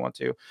spread if you want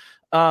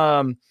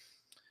to.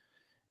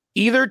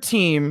 Either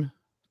team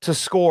to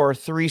score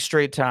 3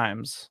 straight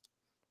times.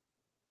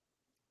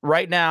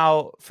 Right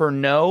now, for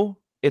no,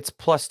 it's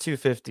plus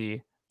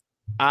 250.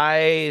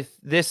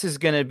 This is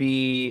going to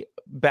be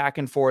back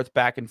and forth.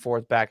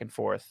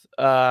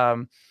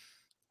 I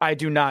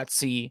do not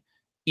see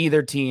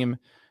either team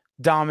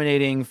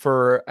dominating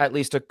for at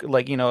least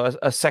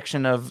a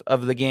section of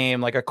the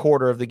game, like a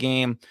quarter of the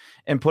game,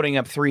 and putting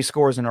up 3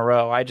 scores in a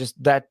row.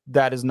 That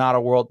is not a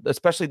world,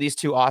 especially these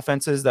two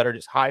offenses that are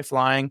just high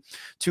flying,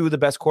 2 of the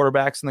best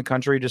quarterbacks in the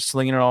country, just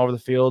slinging it all over the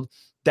field.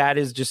 That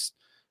is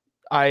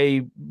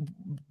not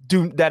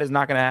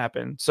going to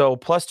happen. So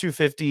plus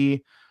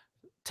 250,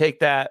 take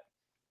that,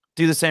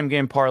 do the same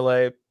game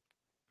parlay,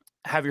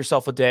 have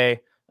yourself a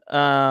day.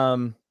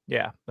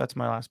 Yeah, that's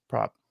my last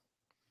prop.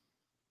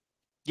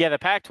 Yeah, the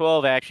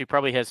Pac-12 actually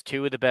probably has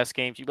 2 of the best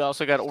games. You've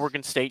also got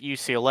Oregon State,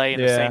 UCLA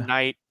in the same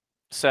night.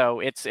 So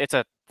it's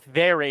a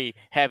very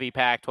heavy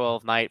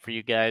Pac-12 night for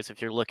you guys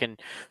if you're looking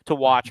to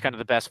watch kind of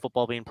the best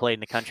football being played in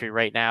the country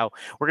right now.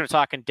 We're going to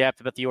talk in depth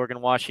about the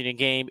Oregon-Washington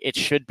game. It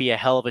should be a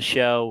hell of a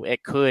show.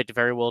 It could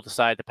very well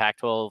decide the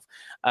Pac-12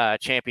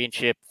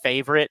 championship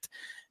favorite.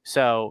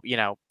 So,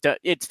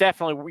 it's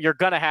definitely, you're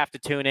going to have to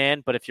tune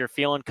in, but if you're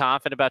feeling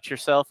confident about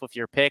yourself with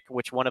your pick,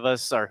 which one of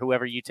us or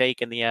whoever you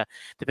take in to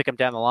pick them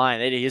down the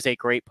line, it is a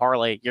great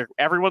parlay.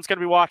 Everyone's going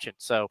to be watching.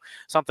 So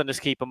something to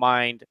keep in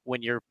mind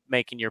when you're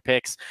making your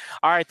picks.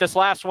 All right. This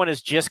last one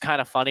is just kind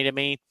of funny to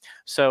me.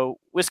 So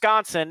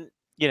Wisconsin,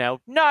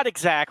 not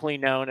exactly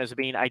known as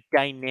being a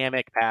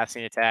dynamic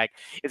passing attack,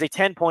 is a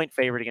 10-point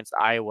favorite against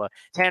Iowa.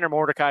 Tanner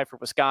Mordecai for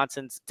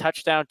Wisconsin's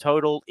touchdown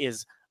total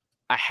is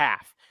a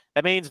half.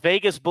 That means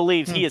Vegas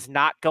believes he is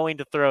not going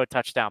to throw a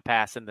touchdown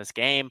pass in this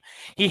game.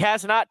 He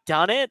has not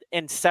done it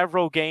in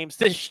several games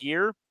this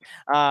year,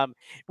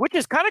 which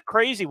is kind of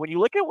crazy. When you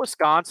look at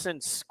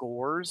Wisconsin's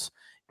scores,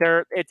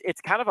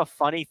 it's kind of a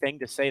funny thing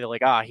to say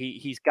that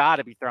he's got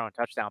to be throwing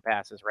touchdown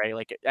passes, right?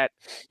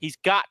 He's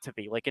got to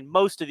be. Like in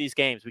most of these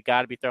games, we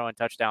got to be throwing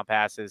touchdown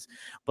passes,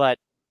 but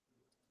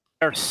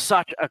they're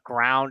such a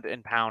ground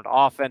and pound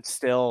offense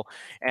still,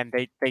 and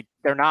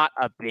they're not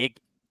a big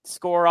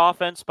score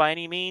offense by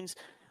any means.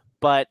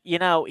 But,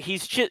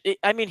 he's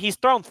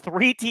thrown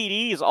 3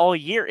 TDs all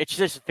year. It's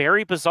just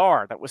very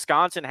bizarre that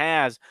Wisconsin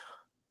has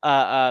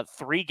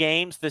 3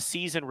 games this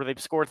season where they've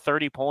scored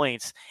 30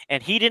 points,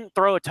 and he didn't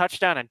throw a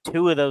touchdown in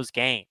 2 of those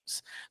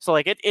games. So,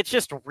 it's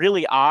just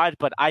really odd,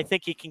 but I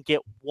think he can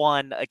get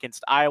 1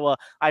 against Iowa.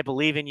 I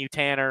believe in you,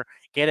 Tanner.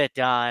 Get it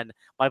done.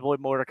 My boy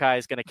Mordecai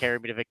is going to carry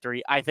me to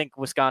victory. I think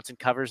Wisconsin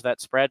covers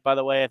that spread, by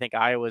the way. I think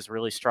Iowa is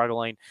really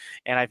struggling,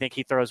 and I think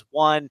he throws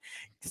 1,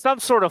 some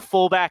sort of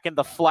fullback in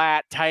the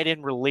flat, tight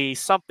end release,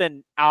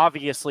 something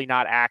obviously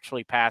not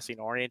actually passing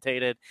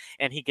orientated,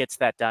 and he gets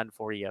that done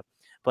for you.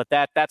 But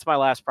that's my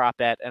last prop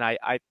bet, and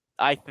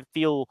I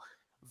feel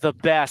the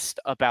best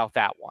about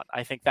that one.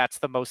 I think that's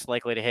the most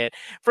likely to hit.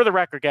 For the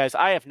record, guys,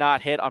 I have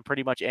not hit on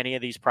pretty much any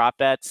of these prop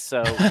bets,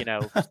 so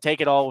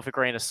take it all with a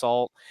grain of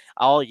salt.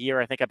 All year,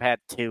 I think I've had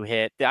 2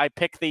 hit. I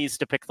pick these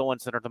to pick the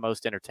ones that are the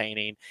most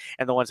entertaining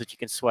and the ones that you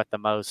can sweat the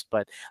most.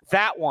 But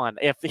that one,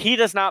 if he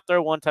does not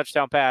throw 1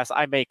 touchdown pass,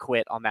 I may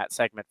quit on that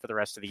segment for the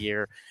rest of the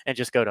year and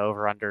just go to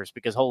over-unders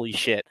because holy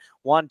shit,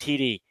 1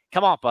 TD.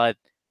 Come on, bud.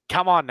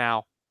 Come on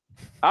now.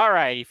 All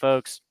righty,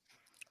 folks.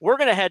 We're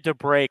going to head to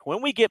break.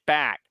 When we get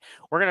back,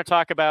 we're going to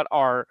talk about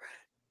our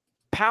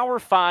Power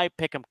 5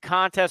 Pick'em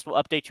contest.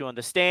 We'll update you on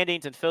the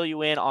standings and fill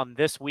you in on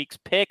this week's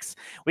picks.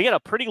 We got a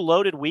pretty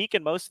loaded week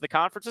in most of the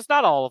conferences.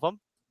 Not all of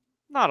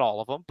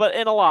them, but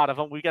in a lot of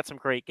them, we got some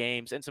great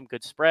games and some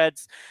good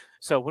spreads.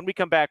 So when we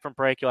come back from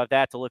break, you'll have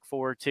that to look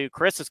forward to.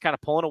 Chris is kind of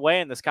pulling away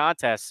in this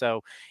contest.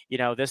 So,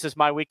 this is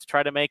my week to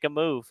try to make a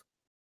move.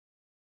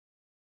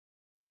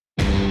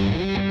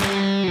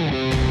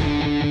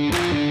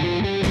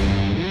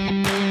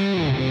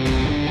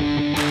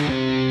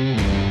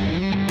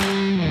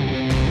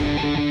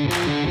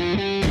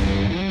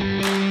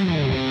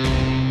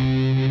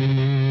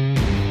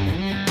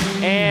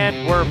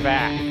 And we're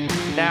back.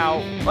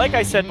 Now, like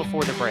I said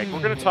before the break,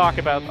 we're going to talk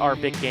about our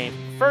big game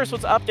first,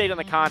 let's update on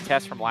the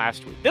contest from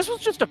last week. This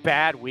was just a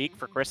bad week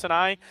for Chris and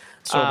I.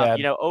 So bad.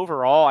 You know,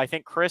 overall, I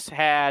think Chris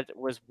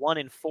was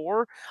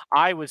 1-4.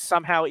 I was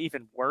somehow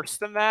even worse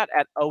than that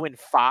at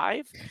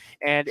 0-5,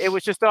 and it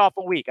was just an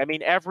awful week. I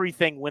mean,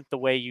 everything went the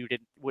way you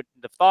wouldn't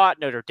have thought.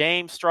 Notre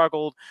Dame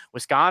struggled.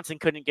 Wisconsin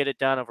couldn't get it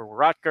done over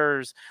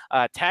Rutgers.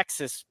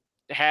 Texas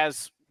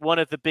has one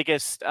of the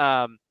biggest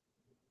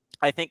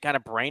I think kind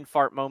of brain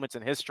fart moments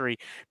in history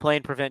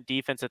playing prevent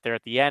defense at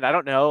the end. I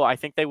don't know. I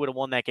think they would have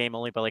won that game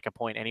only by like a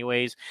point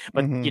anyways.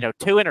 But, you know,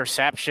 2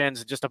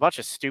 interceptions, just a bunch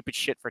of stupid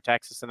shit for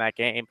Texas in that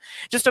game.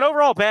 Just an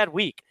overall bad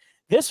week.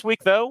 This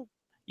week, though,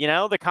 you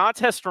know, the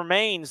contest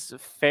remains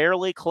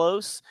fairly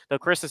close, though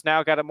Chris has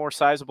now got a more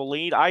sizable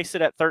lead. I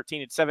sit at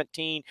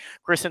 13-17.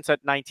 Chris sits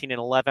at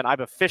 19-11.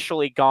 I've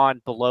officially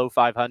gone below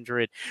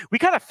 500. We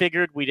kind of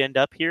figured we'd end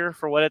up here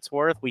for what it's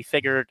worth. We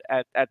figured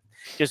at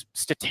just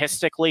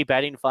statistically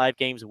betting 5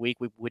 games a week,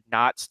 we would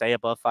not stay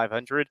above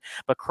 500.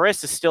 But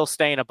Chris is still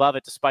staying above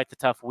it despite the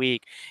tough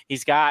week.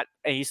 He's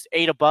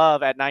 8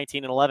 above at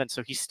 19-11,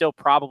 so he's still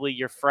probably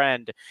your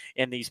friend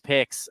in these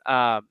picks.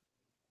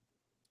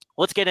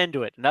 Let's get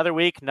into it. Another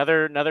week,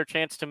 another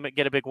chance to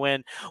get a big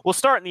win. We'll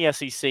start in the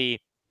SEC.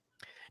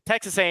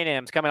 Texas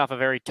A&M is coming off a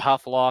very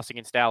tough loss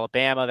against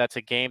Alabama. That's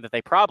a game that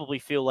they probably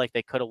feel like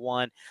they could have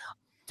won.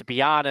 To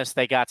be honest,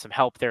 they got some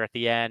help there at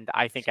the end.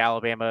 I think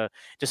Alabama,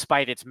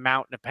 despite its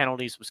mountain of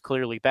penalties, was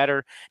clearly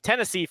better.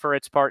 Tennessee, for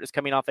its part, is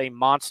coming off a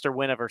monster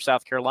win over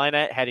South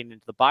Carolina heading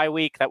into the bye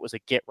week. That was a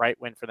get-right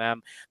win for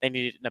them. They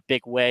needed it in a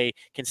big way,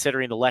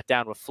 considering the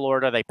letdown with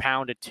Florida. They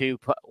pounded 2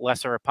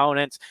 lesser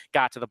opponents,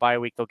 got to the bye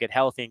week. They'll get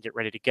healthy and get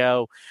ready to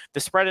go. The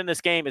spread in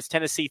this game is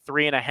Tennessee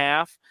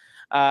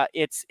 3.5.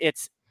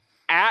 It's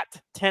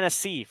at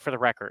Tennessee, for the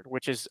record,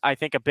 which is, I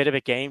think, a bit of a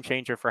game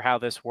changer for how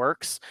this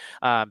works,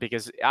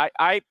 because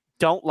I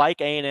don't like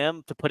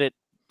A&M, to put it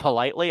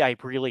politely. I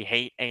really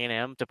hate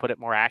A&M, to put it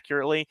more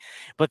accurately,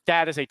 but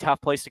that is a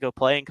tough place to go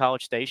play in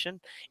College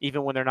Station,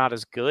 even when they're not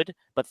as good.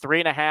 But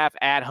 3.5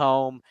 at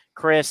home.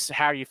 Chris,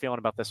 how are you feeling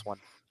about this one?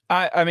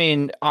 I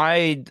mean,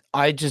 I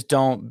just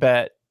don't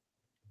bet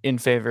in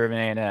favor of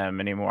an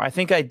A&M anymore. I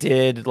think I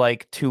did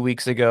like 2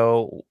 weeks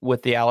ago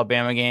with the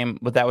Alabama game,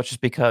 but that was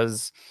just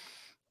because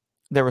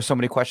there were so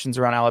many questions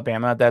around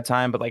Alabama at that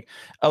time. But like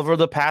over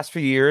the past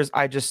few years,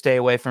 I just stay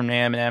away from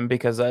A&M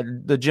because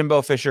the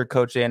Jimbo Fisher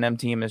coached A&M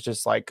team is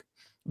just like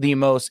the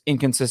most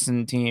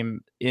inconsistent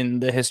team in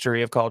the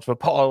history of college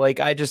football.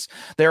 Like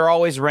they're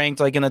always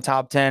ranked like in the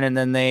top 10, and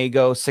then they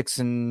go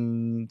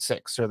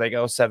 6-6 or they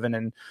go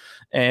 7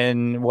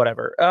 and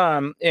whatever.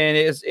 And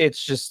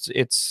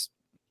it's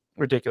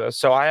ridiculous.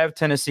 So I have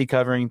Tennessee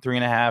covering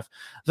 3.5.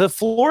 The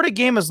Florida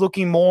game is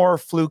looking more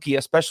fluky,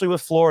 especially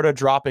with Florida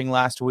dropping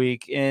last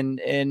week.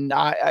 And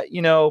I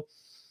you know,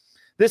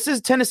 this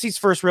is Tennessee's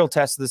first real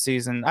test of the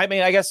season. I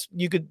mean, I guess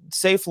you could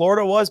say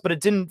Florida was, but it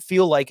didn't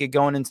feel like it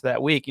going into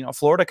that week. You know,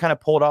 Florida kind of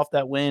pulled off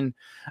that win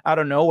out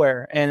of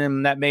nowhere,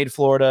 and that made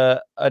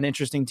Florida an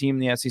interesting team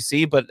in the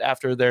SEC. But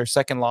after their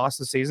second loss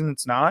this season,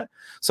 it's not.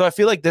 So I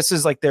feel like this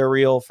is like their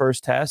real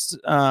first test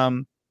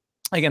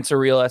against a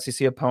real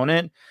SEC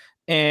opponent.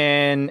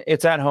 And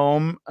it's at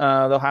home.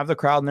 They'll have the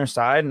crowd on their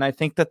side, and I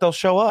think that they'll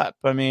show up.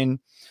 I mean,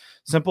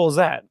 simple as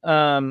that.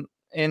 And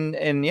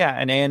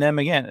A&M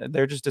again,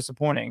 they're just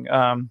disappointing.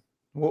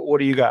 What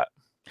do you got?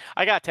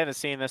 I got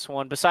Tennessee in this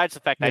one. Besides the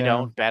fact I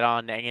don't bet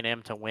on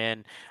A&M to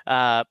win,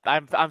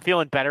 I'm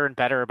feeling better and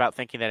better about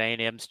thinking that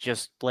A&M's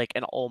just like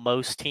an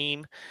almost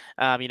team.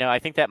 You know, I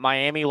think that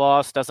Miami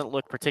loss doesn't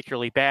look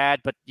particularly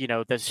bad, but you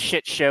know, the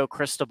shit show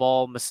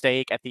Cristobal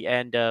mistake at the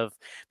end of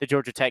the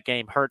Georgia Tech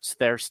game hurts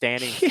their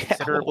standing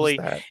considerably.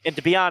 And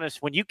to be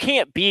honest, when you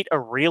can't beat a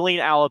reeling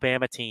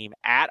Alabama team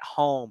at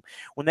home,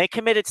 when they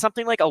committed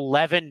something like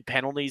 11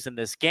 penalties in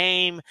this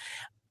game,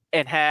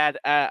 and had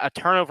a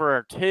turnover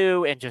or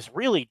 2 and just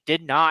really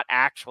did not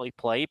actually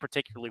play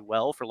particularly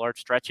well for large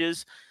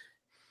stretches,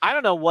 I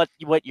don't know what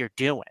you're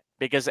doing,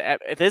 because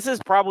this is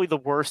probably the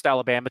worst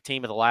Alabama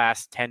team of the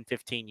last 10,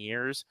 15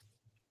 years.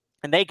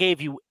 And they gave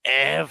you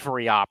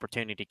every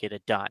opportunity to get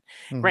it done.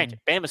 Mm-hmm. Granted,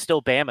 Bama's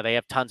still Bama. They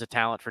have tons of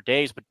talent for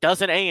days, but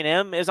doesn't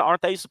A&M,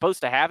 aren't they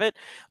supposed to have it?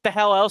 What the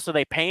hell else are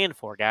they paying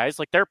for, guys?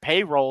 Like, their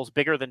payroll's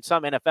bigger than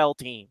some NFL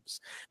teams.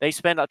 They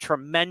spend a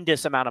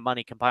tremendous amount of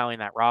money compiling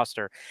that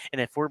roster.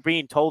 And if we're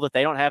being told that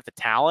they don't have the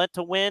talent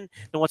to win,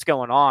 then what's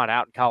going on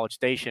out in College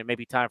Station?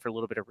 Maybe time for a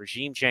little bit of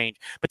regime change.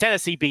 But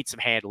Tennessee beats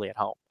them handily at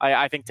home.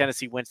 I think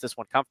Tennessee wins this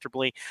one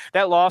comfortably.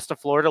 That loss to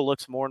Florida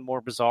looks more and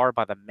more bizarre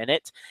by the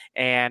minute,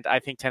 and I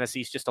think Tennessee's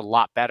just a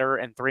lot better,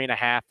 and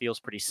 3.5 feels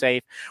pretty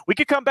safe. We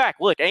could come back.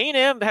 Look,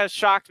 A&M has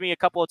shocked me a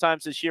couple of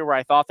times this year where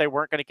I thought they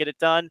weren't going to get it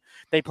done.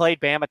 They played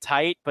Bama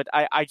tight, but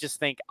I just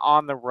think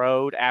on the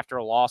road after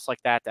a loss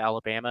like that to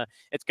Alabama,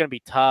 it's going to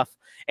be tough.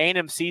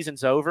 A&M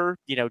season's over.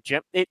 You know,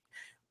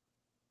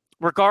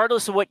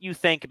 regardless of what you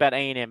think about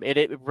A&M,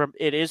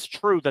 it is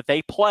true that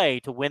they play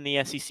to win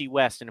the SEC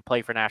West and to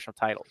play for national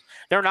titles.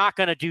 They're not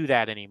going to do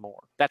that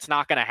anymore. That's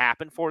not going to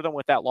happen for them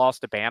with that loss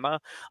to Bama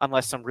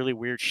unless some really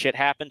weird shit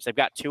happens. They've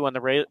got 2 on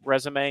the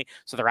resume,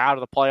 so they're out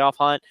of the playoff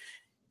hunt.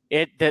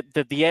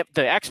 The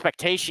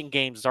expectation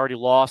game is already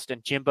lost,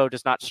 and Jimbo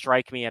does not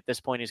strike me at this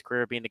point in his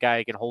career being the guy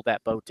who can hold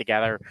that boat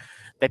together.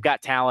 They've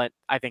got talent.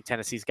 I think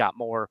Tennessee's got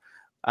more.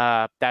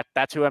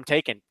 That's who I'm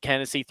taking.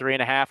 Tennessee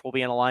 3.5 will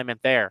be in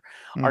alignment there.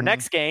 Our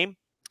next game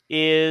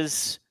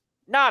is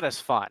not as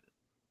fun.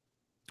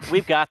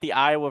 We've got the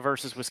Iowa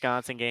versus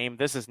Wisconsin game.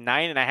 This is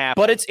 9.5.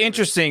 But it's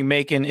interesting,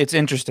 Macon. It's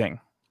interesting.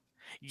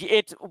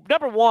 It's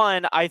number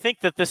one. I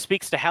think that this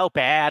speaks to how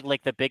bad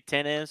like the Big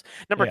Ten is.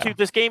 Number two,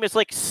 this game is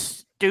like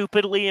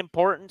stupidly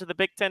important to the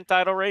Big Ten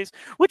title race,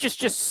 which is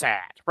just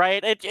sad,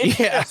 right? It's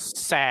just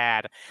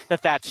sad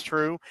that that's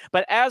true.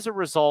 But as a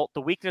result,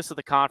 the weakness of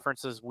the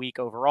conference is weak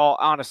overall.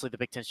 Honestly, the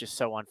Big Ten is just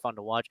so unfun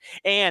to watch.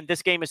 And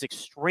this game is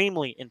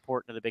extremely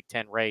important to the Big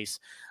Ten race.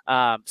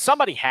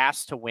 Somebody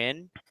has to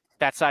win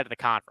that side of the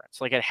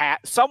conference. Like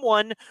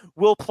someone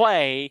will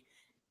play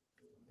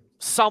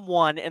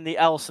someone in the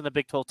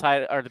Big 12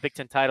 title or the Big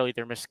Ten title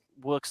either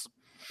looks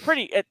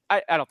pretty.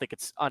 I don't think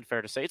it's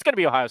unfair to say it's going to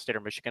be Ohio State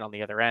or Michigan on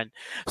the other end.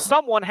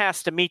 Someone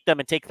has to meet them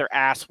and take their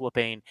ass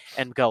whooping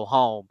and go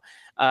home.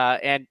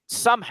 And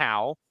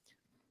somehow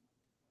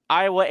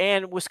Iowa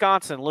and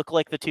Wisconsin look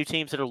like the two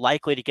teams that are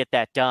likely to get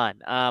that done.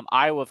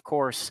 Iowa, of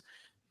course,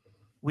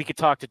 we could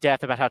talk to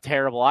death about how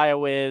terrible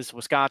Iowa is.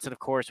 Wisconsin, of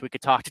course, we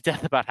could talk to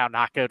death about how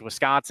not good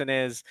Wisconsin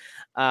is.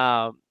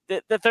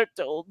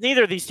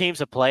 Neither of these teams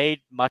have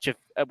played much of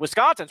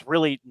Wisconsin's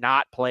really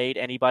not played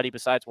anybody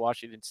besides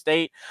Washington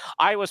State.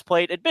 Iowa's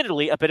played,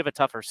 admittedly, a bit of a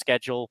tougher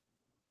schedule,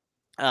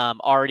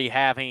 already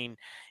having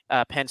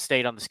Penn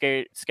State on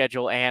the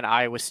schedule and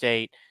Iowa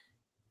State.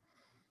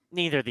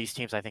 Neither of these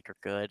teams, I think, are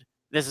good.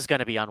 This is going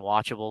to be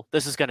unwatchable.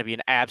 This is going to be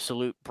an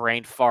absolute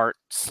brain fart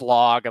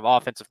slog of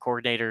offensive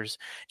coordinators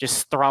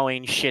just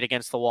throwing shit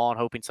against the wall and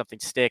hoping something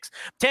sticks.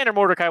 Tanner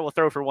Mordecai will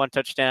throw for 1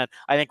 touchdown.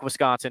 I think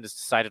Wisconsin is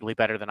decidedly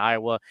better than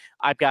Iowa.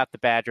 I've got the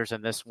Badgers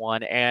in this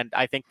one, and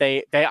I think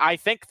their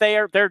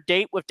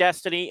date with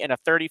destiny and a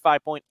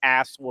 35-point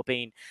ass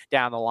whooping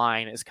down the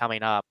line is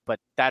coming up. But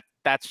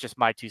that's just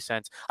my 2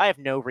 cents. I have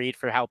no read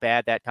for how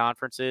bad that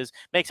conference is.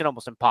 Makes it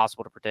almost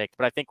impossible to predict,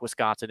 but I think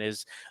Wisconsin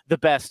is the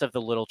best of the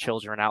little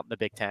children out in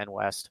the Big Ten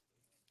West.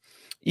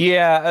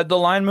 Yeah, the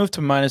line moved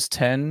to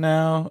 -10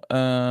 now.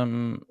 I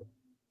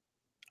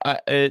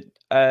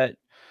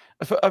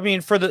mean,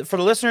 for the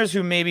listeners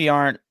who maybe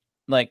aren't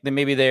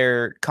maybe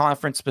they're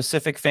conference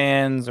specific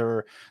fans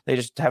or they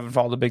just haven't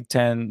followed the Big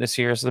Ten this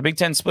year. So the Big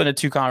Ten split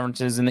into 2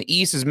 conferences. In the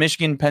East is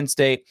Michigan, Penn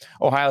State,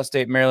 Ohio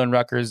State, Maryland,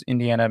 Rutgers,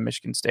 Indiana,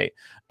 Michigan State.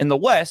 In the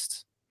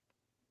West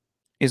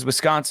is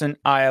Wisconsin,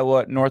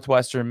 Iowa,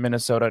 Northwestern,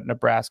 Minnesota,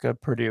 Nebraska,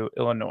 Purdue,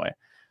 Illinois.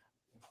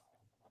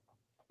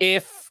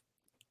 If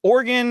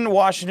Oregon,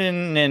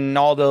 Washington, and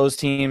all those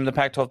teams, the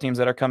Pac-12 teams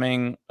that are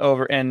coming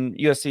over, and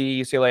USC,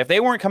 UCLA, if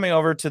they weren't coming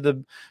over to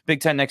the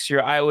Big Ten next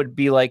year, I would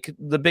be like,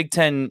 the Big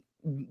Ten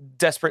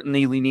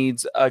desperately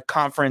needs a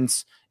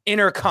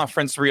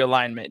inter-conference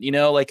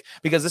realignment,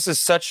 because this is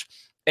such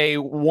a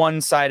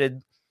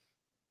one-sided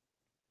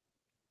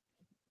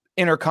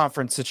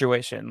interconference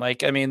situation.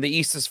 The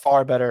East is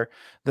far better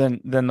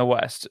than the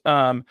West.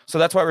 So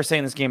that's why we're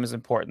saying this game is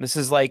important. This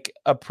is like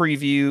a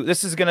preview.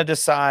 This is going to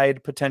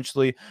decide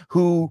potentially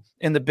who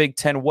in the Big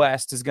Ten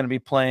West is going to be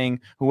playing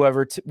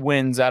whoever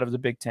wins out of the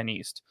Big Ten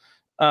East.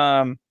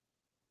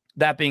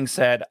 That being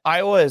said,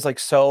 Iowa is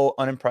so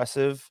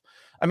unimpressive.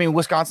 I mean,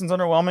 Wisconsin's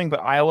underwhelming, but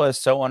Iowa is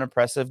so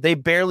unimpressive. They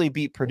barely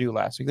beat Purdue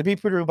last week. They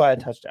beat Purdue by a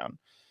touchdown.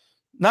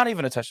 Not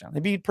even a touchdown. They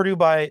beat Purdue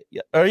by,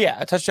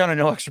 a touchdown and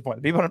no extra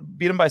point. They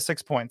beat them by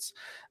 6 points.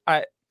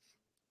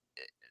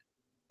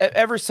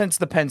 Ever since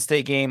the Penn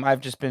State game,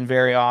 I've just been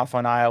very off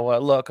on Iowa.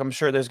 Look, I'm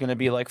sure there's going to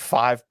be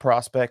 5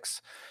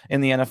 prospects in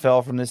the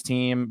NFL from this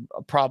team.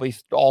 Probably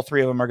all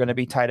 3 of them are going to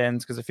be tight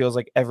ends because it feels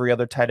like every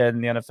other tight end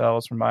in the NFL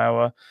is from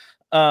Iowa.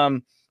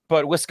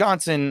 But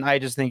Wisconsin, I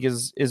just think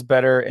is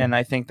better, and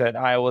I think that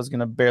Iowa is going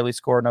to barely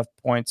score enough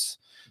points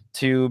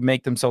to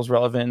make themselves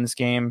relevant in this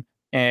game.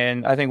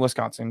 And I think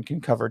Wisconsin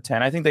can cover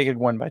 10. I think they could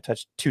win by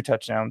 2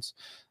 touchdowns.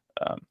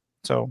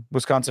 So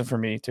Wisconsin for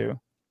me too.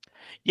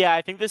 Yeah,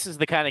 I think this is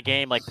the kind of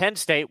game Penn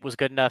State was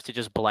good enough to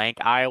just blank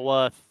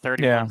Iowa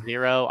 31-0.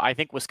 Yeah. I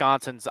think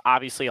Wisconsin's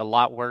obviously a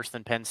lot worse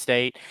than Penn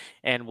State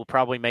and will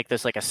probably make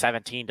this a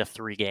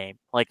 17-3 game.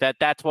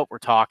 That's what we're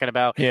talking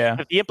about. Yeah.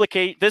 But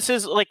this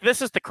is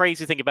the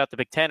crazy thing about the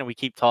Big Ten, and we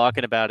keep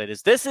talking about it,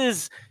 is this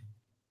is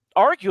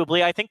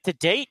arguably, I think, to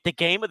date, the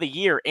game of the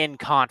year in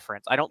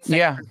conference. I don't think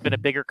there's been a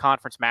bigger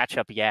conference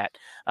matchup yet.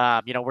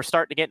 We're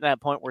starting to get to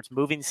that point where it's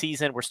moving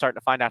season. We're starting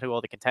to find out who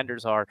all the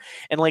contenders are.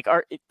 And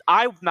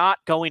I'm not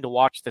going to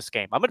watch this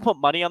game. I'm going to put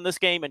money on this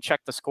game and check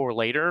the score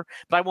later,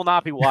 but I will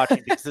not be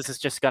watching because this is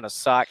just going to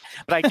suck.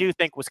 But I do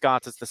think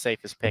Wisconsin's the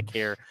safest pick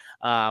here.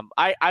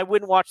 I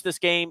wouldn't watch this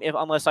game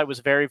unless I was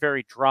very,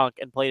 very drunk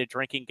and played a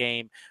drinking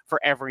game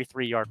for every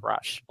 3-yard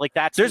rush.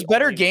 There's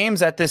better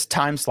games at this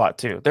time slot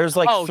too. There's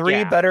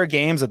 3 better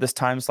games at this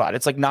time slot.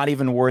 It's not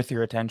even worth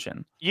your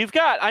attention. You've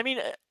got,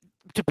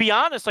 to be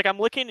honest, like I'm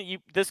looking at you,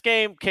 this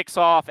game kicks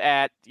off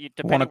at, 1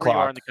 depending where you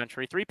are in o'clock. the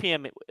country, 3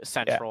 p.m.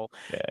 Central.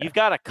 Yeah. You've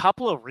got a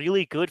couple of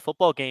really good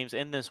football games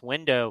in this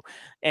window,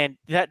 and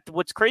that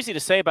what's crazy to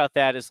say about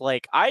that is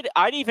like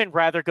I'd even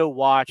rather go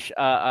watch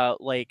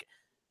like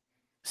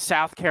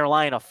South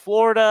Carolina,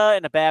 Florida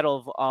in a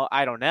battle of,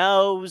 I don't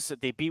know,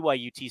 the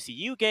BYU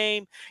TCU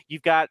game.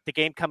 You've got the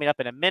game coming up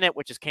in a minute,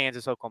 which is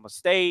Kansas, Oklahoma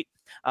State.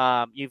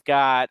 You've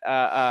got,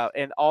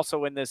 and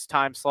also in this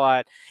time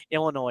slot,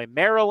 Illinois,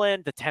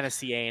 Maryland, the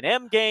Tennessee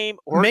A&M game.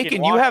 Oregon,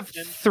 Macon, you have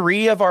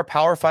 3 of our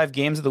Power 5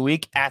 games of the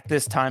week at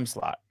this time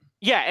slot.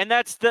 Yeah, and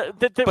that's the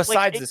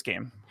besides this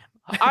game.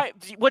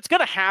 What's going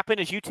to happen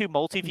is YouTube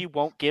Multiview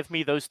won't give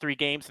me those 3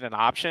 games in an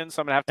option,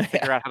 so I'm going to have to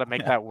figure out how to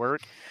make that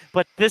work.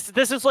 But this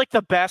is like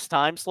the best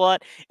time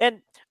slot.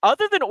 And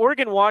other than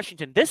Oregon,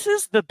 Washington, this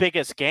is the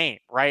biggest game,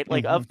 right?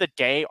 Like of the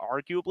day,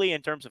 arguably,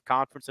 in terms of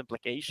conference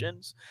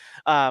implications.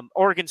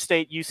 Oregon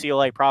State,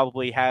 UCLA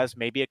probably has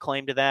maybe a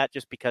claim to that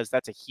just because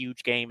that's a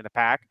huge game in the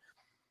pack.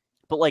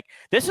 But like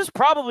this is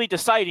probably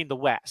deciding the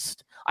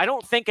West. I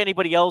don't think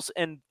anybody else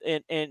in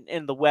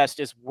the West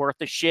is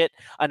worth a shit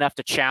enough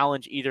to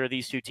challenge either of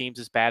these 2 teams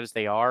as bad as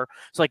they are.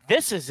 So like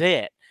this is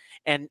it.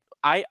 And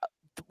I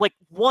like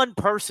one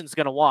person's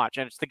gonna watch,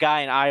 and it's the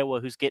guy in Iowa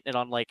who's getting it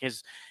on like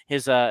his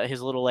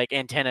little like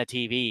antenna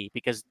TV,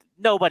 because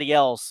nobody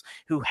else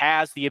who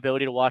has the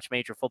ability to watch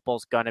major football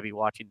is gonna be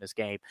watching this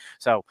game.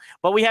 So,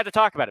 but we had to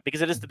talk about it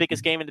because it is the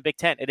biggest game in the Big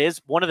Ten. It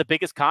is one of the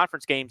biggest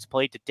conference games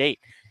played to date.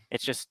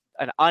 It's just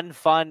an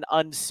unfun,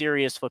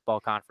 unserious football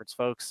conference,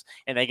 folks,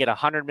 and they get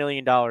 $100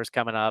 million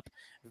coming up.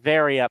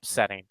 Very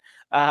upsetting.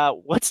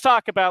 Let's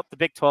talk about the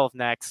Big 12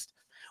 next.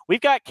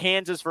 We've got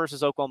Kansas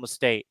versus Oklahoma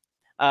State.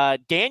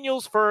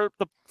 Daniels, for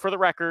the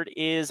record,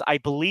 is, I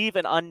believe,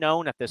 an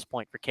unknown at this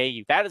point for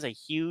KU. That is a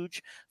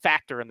huge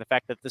factor in the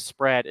fact that the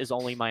spread is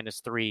only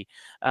 -3.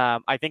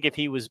 I think if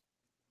he was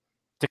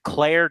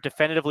declared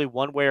definitively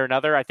one way or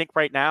another, I think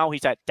right now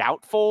he's at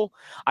doubtful.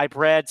 I've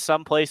read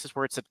some places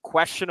where it's at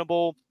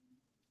questionable.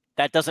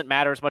 That doesn't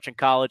matter as much in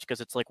college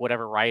because it's like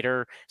whatever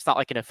writer. It's not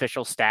like an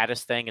official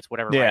status thing. It's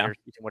whatever writer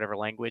using whatever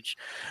language.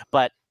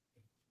 But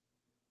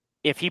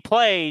if he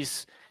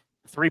plays,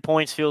 3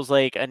 points feels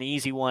like an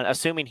easy one.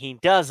 Assuming he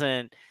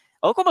doesn't,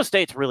 Oklahoma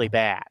State's really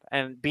bad.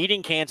 And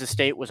beating Kansas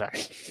State was a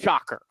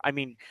shocker. I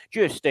mean,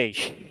 just a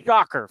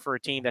shocker for a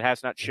team that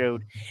has not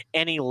showed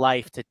any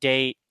life to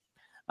date.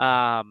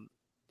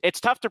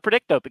 It's tough to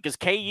predict, though, because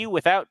KU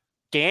without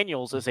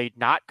Daniels is a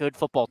not good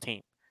football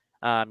team.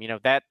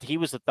 That he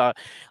was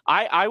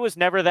I was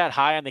never that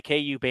high on the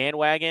KU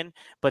bandwagon,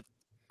 but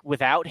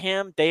without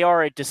him, they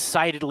are a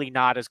decidedly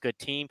not as good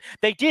team.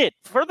 They did,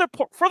 for the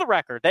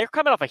record, they're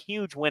coming off a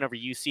huge win over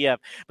UCF,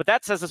 but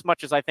that says as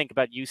much as I think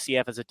about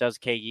UCF as it does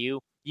KU.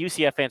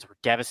 UCF fans were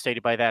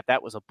devastated by that.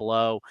 That was a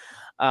blow.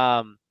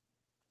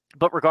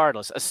 But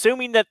regardless,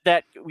 assuming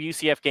that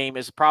UCF game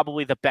is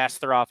probably the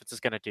best their offense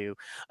is going to do,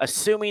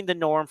 assuming the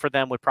norm for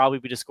them would probably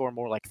be to score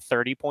more like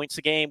 30 points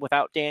a game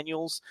without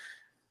Daniels,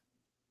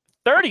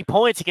 30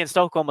 points against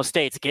Oklahoma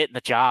State's getting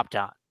the job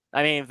done.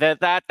 I mean,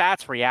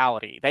 that's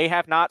reality. They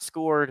have not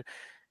scored.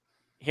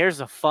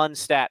 Here's a fun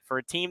stat for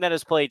a team that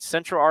has played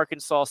Central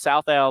Arkansas,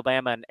 South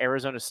Alabama, and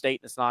Arizona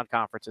State in its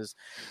non-conferences.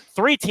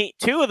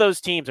 2 of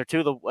those teams are 2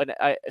 of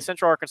the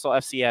Central Arkansas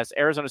FCS,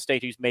 Arizona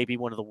State, who's maybe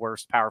one of the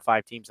worst Power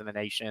 5 teams in the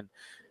nation.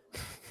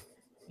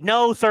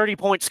 No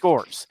 30-point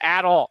scores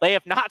at all. They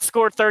have not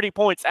scored 30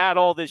 points at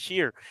all this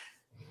year.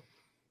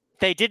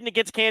 They didn't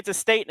against Kansas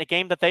State in a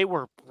game that they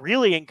were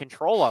really in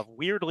control of,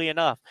 weirdly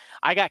enough.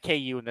 I got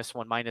KU in this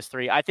one,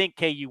 -3. I think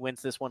KU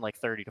wins this one like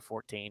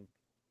 30-14.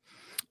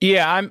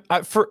 Yeah,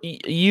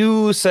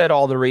 you said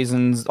all the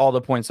reasons, all the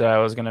points that I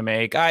was going to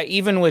make.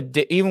 Even with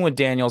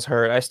Daniels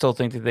hurt, I still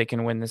think that they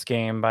can win this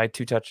game by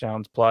 2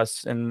 touchdowns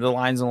plus, and the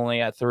line's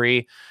only at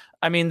 3.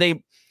 I mean,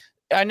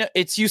 I know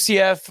it's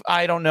UCF.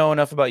 I don't know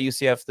enough about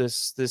UCF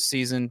this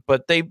season,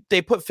 but they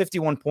put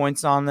 51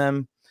 points on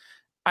them.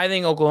 I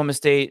think Oklahoma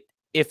State,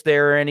 if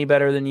they're any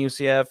better than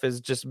UCF,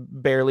 is just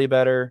barely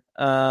better.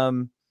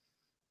 Even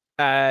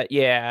without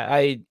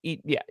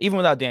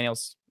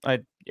Daniels,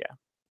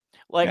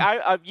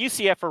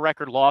 UCF for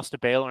record lost to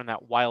Baylor in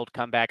that wild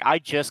comeback. I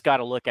just got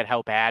to look at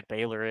how bad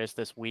Baylor is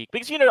this week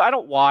because I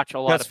don't watch a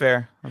lot. That's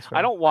fair.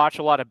 I don't watch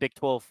a lot of Big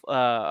 12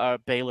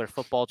 Baylor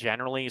football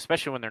generally,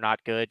 especially when they're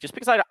not good. Just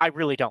because I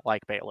really don't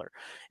like Baylor,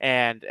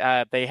 and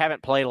they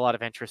haven't played a lot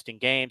of interesting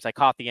games. I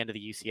caught the end of the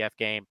UCF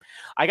game.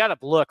 I got to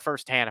look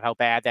firsthand of how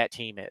bad that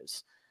team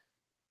is.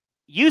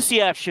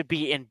 UCF should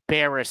be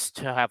embarrassed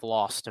to have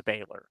lost to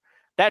Baylor.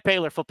 That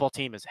Baylor football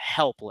team is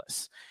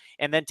helpless,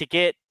 and then to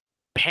get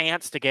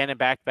pantsed again in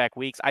back-to-back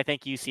weeks, I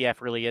think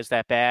UCF really is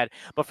that bad.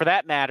 But for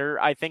that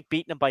matter, I think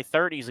beating them by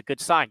 30 is a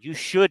good sign. You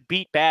should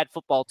beat bad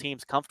football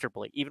teams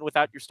comfortably, even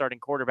without your starting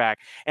quarterback.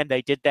 And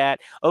they did that.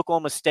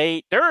 Oklahoma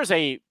State, there is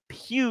a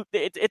huge,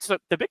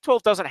 the Big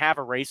 12 doesn't have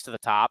a race to the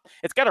top.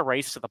 It's got a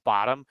race to the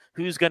bottom.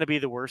 Who's going to be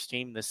the worst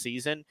team this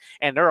season?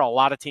 And there are a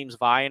lot of teams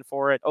vying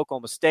for it.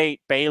 Oklahoma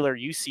State, Baylor,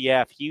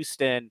 UCF,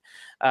 Houston,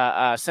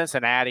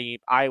 Cincinnati,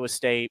 Iowa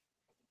State.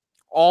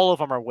 all of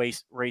them are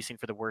racing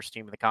for the worst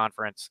team in the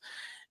conference.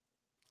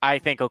 I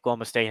think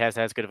Oklahoma State has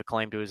as good of a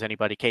claim to as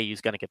anybody.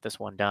 KU's going to get this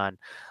one done.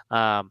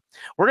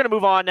 We're going to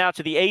move on now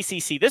to the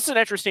ACC. This is an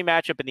interesting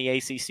matchup in the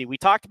ACC. We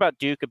talked about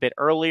Duke a bit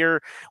earlier.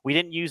 We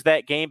didn't use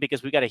that game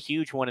because we got a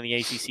huge one in the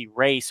ACC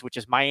race, which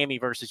is Miami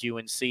versus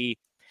UNC.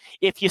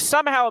 If you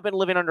somehow have been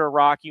living under a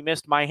rock, you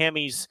missed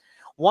Miami's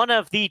one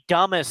of the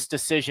dumbest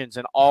decisions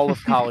in all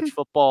of college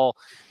football,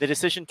 the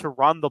decision to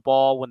run the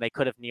ball when they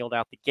could have kneeled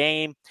out the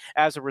game.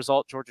 As a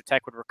result, Georgia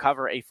Tech would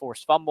recover a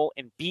forced fumble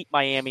and beat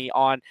Miami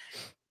on.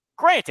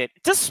 Granted,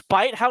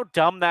 despite how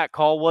dumb that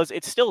call was,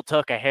 it still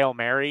took a Hail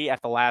Mary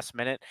at the last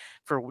minute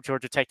for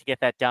Georgia Tech to get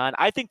that done.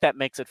 I think that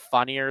makes it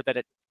funnier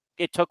that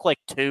it took like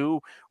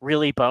two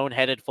really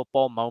boneheaded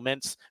football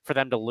moments for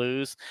them to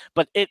lose.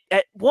 But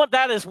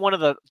that is one of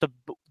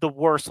the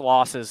worst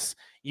losses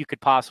you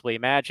could possibly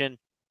imagine.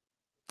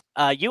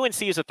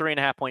 UNC is a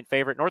 3.5-point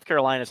favorite. North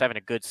Carolina is having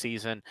a good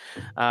season.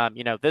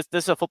 This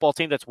is a football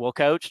team that's well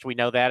coached. We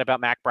know that about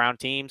Mac Brown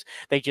teams.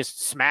 They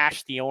just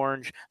smashed the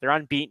Orange. They're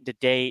unbeaten to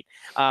date.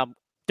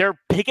 Their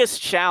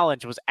biggest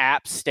challenge was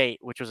App State,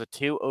 which was a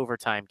 2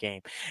 overtime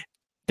game.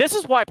 This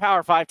is why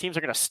Power 5 teams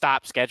are going to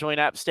stop scheduling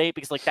App State,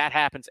 because that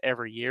happens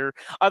every year.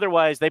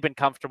 Otherwise, they've been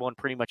comfortable in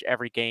pretty much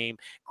every game.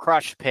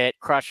 Crush Pitt,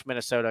 crush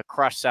Minnesota,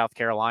 crush South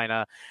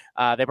Carolina.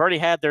 They've already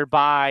had their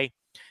bye.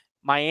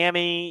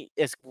 Miami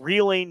is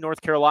reeling.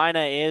 North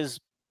Carolina is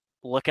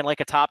looking like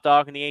a top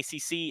dog in the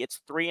ACC.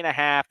 It's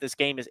 3.5. This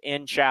game is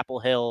in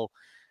Chapel Hill.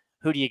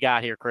 Who do you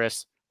got here,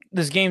 Chris?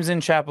 This game's in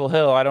Chapel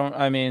Hill.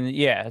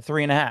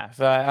 3.5.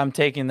 I'm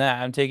taking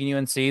that. I'm taking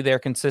UNC. They're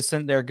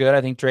consistent. They're good.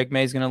 I think Drake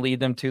May is going to lead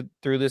them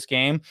through this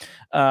game.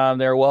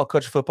 They're a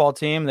well-coached football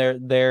team.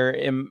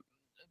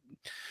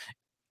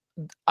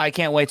 I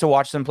can't wait to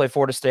watch them play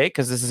Florida State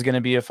because this is going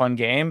to be a fun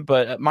game.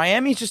 But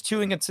Miami's just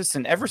too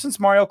inconsistent. Ever since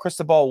Mario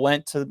Cristobal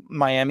went to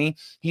Miami,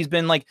 he's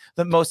been like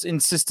the most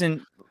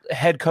insistent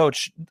head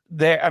coach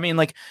there. I mean,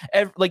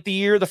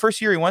 the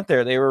first year he went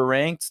there, they were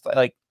ranked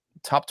like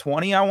top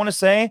 20, I want to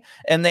say,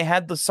 and they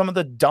had some of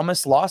the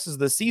dumbest losses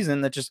this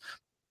season that just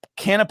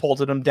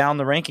catapulted them down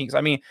the rankings.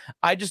 I mean,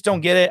 I just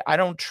don't get it. I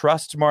don't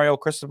trust Mario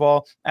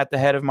Cristobal at the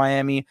head of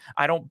Miami.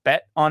 I don't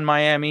bet on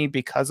Miami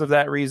because of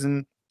that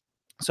reason.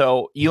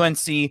 So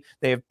UNC,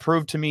 they have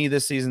proved to me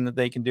this season that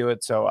they can do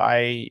it. So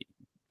I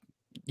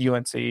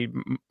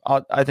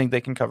think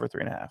they can cover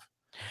 3.5.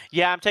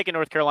 Yeah, I'm taking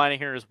North Carolina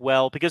here as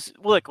well because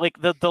look,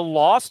 the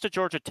loss to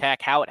Georgia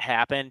Tech, how it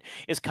happened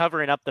is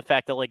covering up the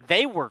fact that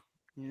they were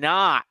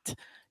not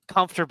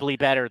comfortably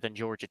better than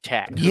Georgia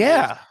Tech.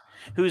 Yeah.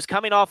 Who's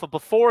coming off of,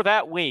 before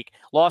that week,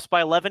 lost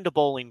by 11 to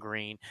Bowling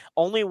Green.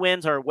 Only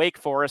wins are Wake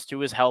Forest,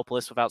 who is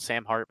helpless without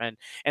Sam Hartman,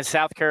 and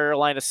South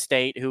Carolina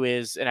State, who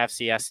is an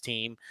FCS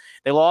team.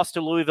 They lost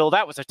to Louisville.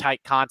 That was a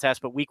tight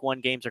contest, but week 1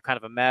 games are kind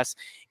of a mess.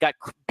 Got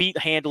beat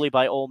handily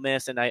by Ole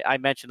Miss, and I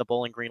mentioned the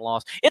Bowling Green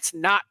loss. It's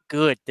not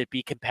good to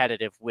be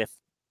competitive with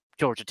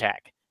Georgia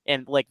Tech.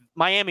 And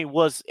Miami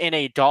was in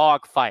a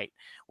dog fight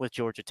with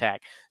Georgia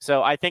Tech.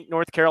 So I think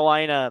North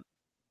Carolina,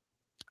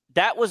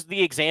 that was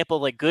the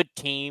example of good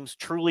teams,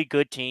 truly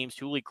good teams,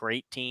 truly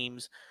great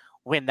teams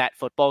win that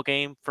football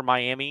game for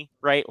Miami,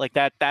 right?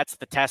 That's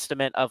the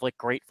testament of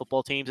great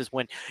football teams, is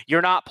when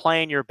you're not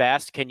playing your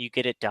best, can you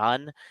get it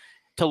done?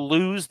 To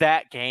lose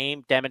that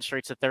game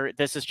demonstrates that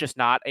this is just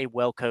not a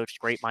well-coached,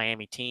 great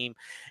Miami team.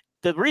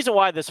 The reason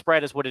why the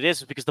spread is what it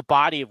is because the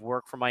body of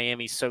work for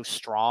Miami is so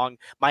strong.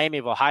 Miami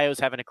of Ohio is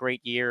having a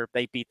great year.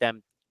 They beat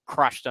them,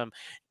 crushed them,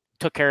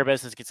 took care of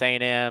business against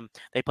A&M.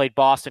 They played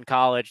Boston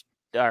College.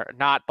 Or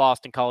not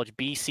Boston College,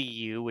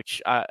 BCU,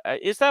 which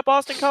is that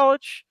Boston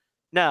College?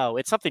 No,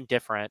 it's something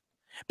different.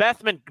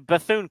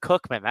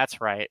 Bethune-Cookman,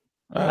 that's right.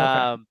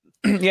 Oh,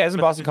 okay. Yeah,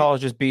 isn't Boston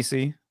College just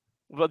BC?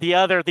 Well, the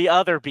other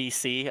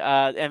BC,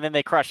 and then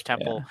they crushed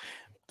Temple. Yeah.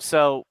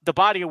 So the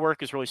body of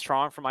work is really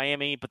strong for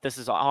Miami, but this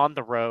is on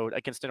the road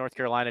against a North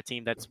Carolina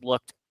team that's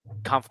looked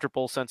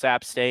comfortable since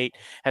App State,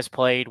 has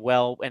played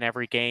well in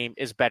every game,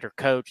 is better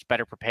coached,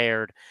 better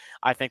prepared.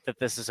 I think that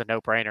this is a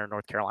no-brainer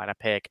North Carolina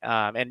pick.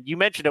 And you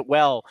mentioned it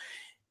well.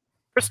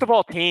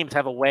 Cristobal teams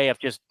have a way of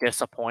just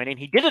disappointing.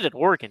 He did it at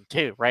Oregon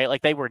too, right?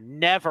 They were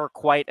never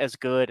quite as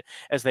good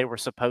as they were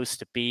supposed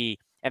to be.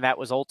 And that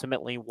was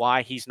ultimately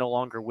why he's no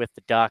longer with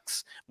the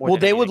Ducks.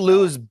 They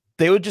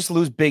would just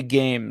lose big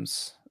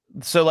games.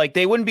 So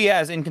they wouldn't be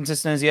as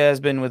inconsistent as he has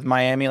been with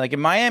Miami. In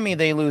Miami,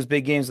 they lose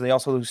big games. They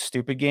also lose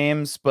stupid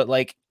games. But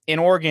in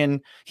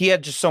Oregon, he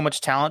had just so much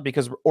talent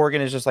because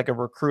Oregon is just a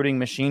recruiting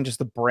machine, just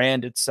the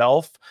brand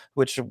itself,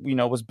 which,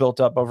 was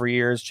built up over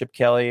years, Chip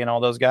Kelly and all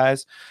those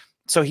guys.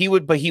 So he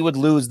would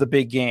lose the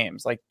big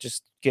games,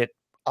 just get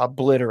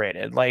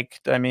obliterated.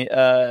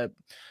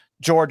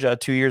 Georgia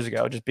 2 years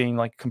ago, just being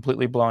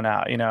completely blown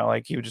out,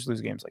 he would just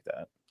lose games like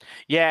that.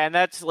 Yeah. And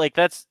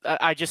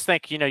I just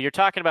think, you're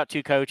talking about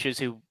two coaches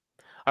who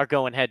are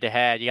going head to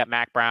head. You got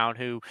Mac Brown,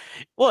 who,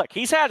 look,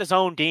 he's had his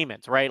own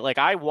demons, right?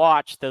 I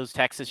watched those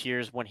Texas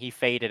years when he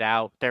faded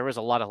out. There was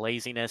a lot of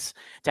laziness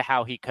to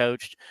how he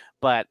coached.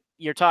 But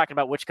you're talking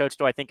about which coach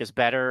do I think is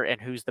better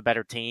and who's the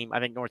better team. I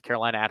think North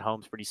Carolina at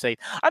home is pretty safe.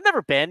 I've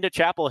never been to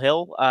Chapel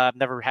Hill. I've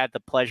never had the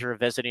pleasure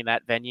of visiting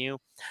that venue,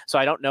 so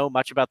I don't know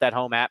much about that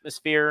home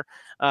atmosphere.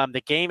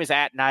 The game is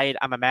at night.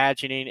 I'm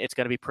imagining it's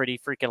going to be pretty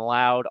freaking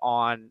loud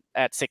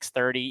at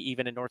 6:30,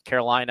 even in North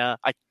Carolina.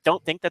 I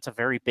don't think that's a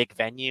very big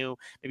venue,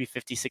 maybe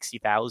 50,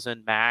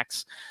 60,000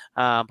 max.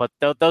 But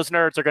those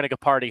nerds are going to go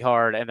party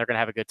hard, and they're going to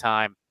have a good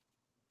time.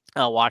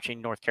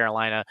 Watching North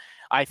Carolina,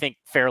 I think,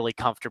 fairly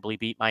comfortably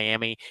beat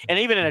Miami. And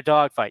even in a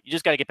dogfight, you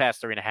just got to get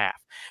past 3.5.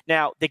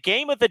 Now, the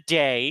game of the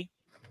day,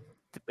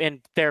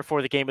 and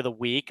therefore the game of the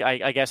week,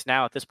 I guess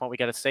now at this point we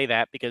got to say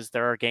that because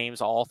there are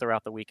games all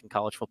throughout the week in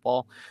college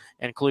football,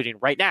 including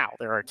right now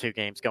there are 2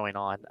 games going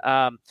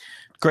on.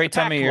 Great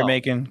time of year,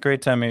 Macon.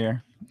 Great time of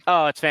year.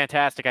 Oh, it's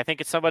fantastic. I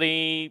think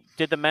somebody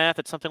did the math.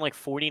 It's something like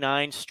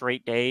 49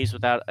 straight days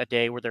without a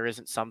day where there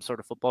isn't some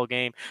sort of football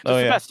game. So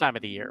it's the best time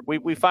of the year.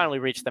 We finally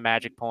reached the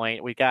magic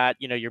point. We got,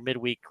 your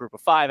midweek group of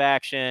 5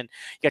 action.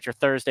 You got your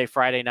Thursday,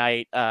 Friday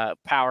night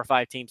Power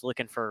 5 teams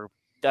looking for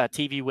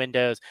TV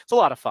windows. It's a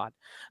lot of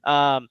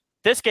fun.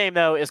 This game,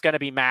 though, is going to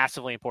be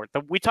massively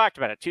important. We talked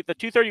about it. The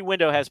 2:30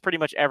 window has pretty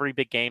much every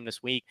big game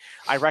this week.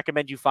 I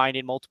recommend you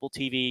finding multiple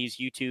TVs,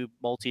 YouTube,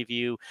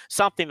 multi-view,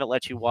 something that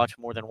lets you watch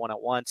more than one at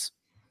once.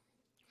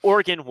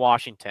 Oregon,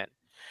 Washington.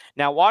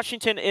 Now,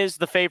 Washington is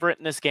the favorite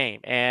in this game,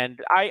 and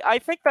I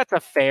think that's a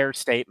fair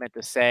statement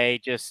to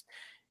say. Just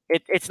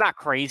it's not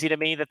crazy to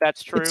me that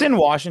that's true. It's in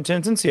Washington.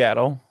 It's in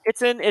Seattle.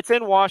 It's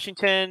in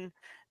Washington.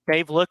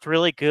 They've looked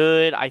really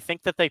good. I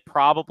think that they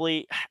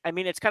probably – I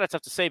mean, it's kind of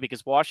tough to say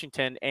because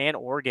Washington and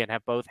Oregon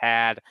have both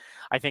had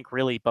 – I think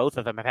really both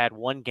of them have had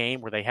one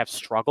game where they have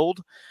struggled,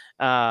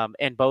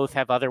 and both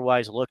have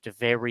otherwise looked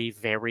very,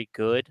 very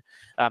good.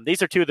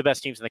 These are 2 of the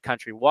best teams in the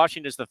country.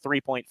 Washington is the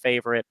 3-point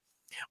favorite.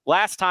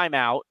 Last time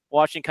out,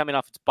 Washington coming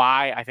off its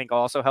bye, I think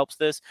also helps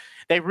this.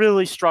 They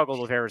really struggled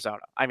with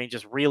Arizona. I mean,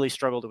 just really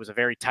struggled. It was a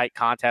very tight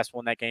contest,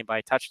 won that game by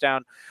a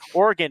touchdown.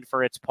 Oregon,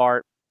 for its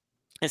part,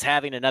 is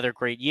having another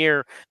great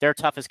year. Their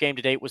toughest game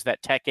to date was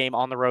that Tech game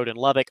on the road in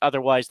Lubbock.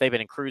 Otherwise, they've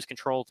been in cruise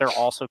control. They're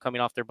also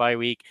coming off their bye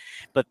week.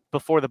 But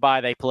before the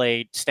bye, they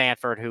played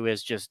Stanford, who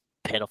is just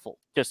pitiful.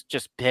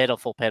 Just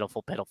pitiful.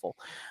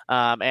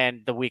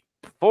 And the week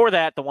before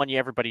that, the one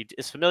everybody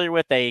is familiar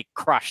with, they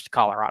crushed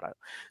Colorado.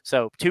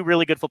 So 2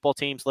 really good football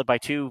teams led by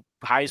 2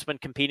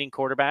 Heisman competing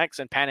quarterbacks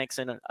and Penix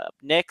and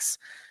Nix.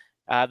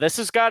 This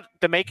has got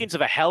the makings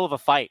of a hell of a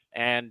fight,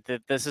 and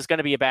this is going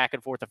to be a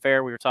back-and-forth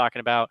affair we were talking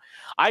about.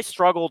 I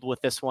struggled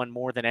with this one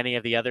more than any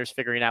of the others,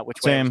 figuring out which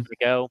way I was going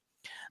to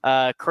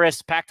go.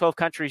 Chris, Pac-12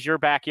 country's your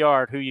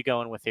backyard. Who are you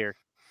going with here?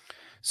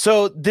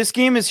 So this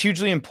game is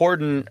hugely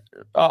important,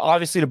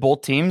 obviously, to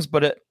both teams,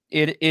 but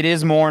it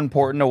is more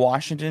important to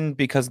Washington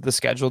because of the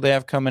schedule they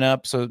have coming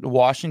up. So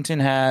Washington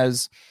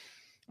has,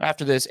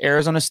 after this,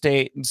 Arizona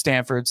State and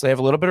Stanford, so they have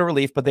a little bit of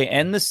relief, but they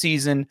end the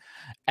season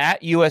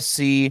at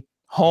USC,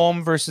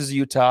 home versus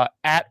Utah,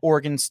 at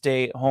Oregon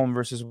State, home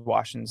versus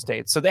Washington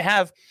State. So they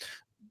have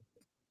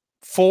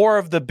 4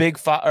 of the big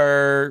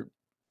 5,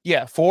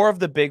 4 of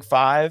the big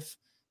 5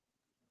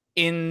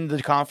 in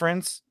the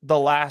conference the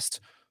last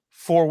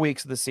 4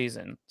 weeks of the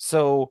season.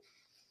 So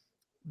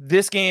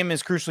this game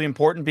is crucially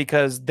important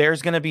because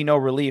there's going to be no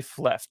relief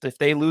left. If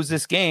they lose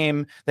this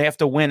game, they have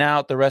to win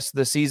out the rest of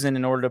the season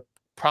in order to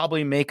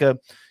probably make a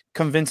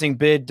convincing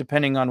bid,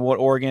 depending on what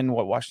Oregon,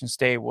 what Washington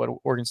State, what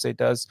Oregon State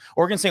does.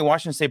 Oregon State and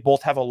Washington State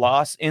both have a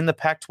loss in the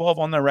Pac-12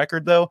 on their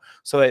record, though.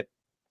 So it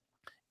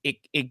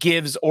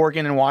gives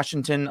Oregon and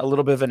Washington a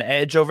little bit of an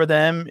edge over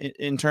them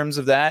in terms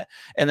of that.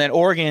 And then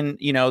Oregon,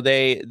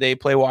 they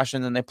play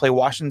Washington, and they play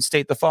Washington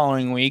State the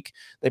following week.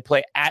 They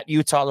play at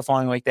Utah the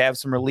following week. They have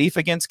some relief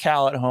against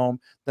Cal at home.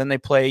 Then they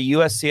play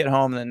USC at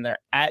home, and then they're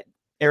at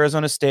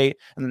Arizona State,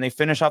 and then they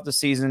finish off the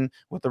season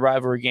with the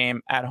rivalry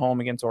game at home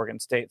against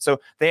Oregon State. So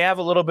they have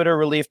a little bit of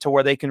relief to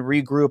where they can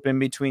regroup in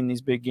between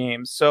these big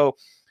games. So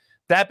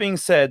that being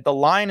said, the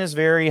line is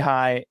very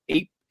high,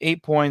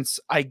 8 points.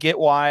 I get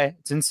why.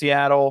 It's in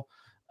Seattle.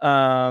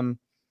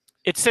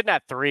 It's sitting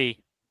at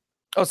 3.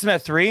 Oh, it's sitting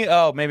at 3?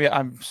 Oh, maybe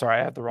I'm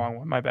sorry. I have the wrong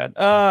one. My bad.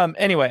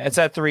 Anyway, it's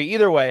at 3.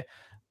 Either way,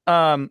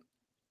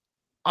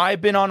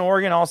 I've been on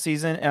Oregon all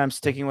season, and I'm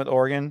sticking with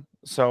Oregon.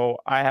 So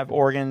I have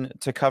Oregon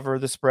to cover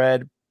the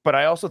spread, but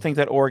I also think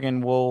that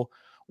Oregon will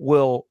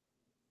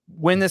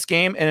win this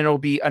game, and it'll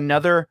be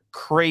another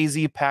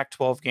crazy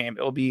Pac-12 game.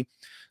 It'll be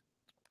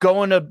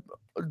going to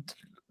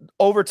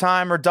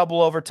overtime or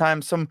double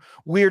overtime. Some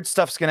weird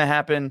stuff's going to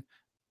happen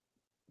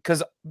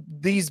because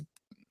these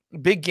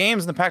big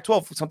games in the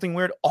Pac-12, something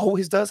weird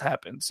always does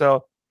happen.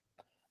 So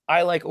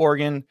I like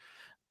Oregon.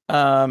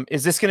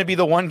 Is this going to be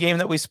the one game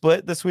that we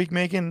split this week,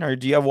 Macon? Or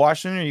do you have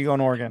Washington, or are you going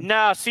Oregon?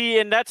 No, see,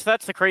 and that's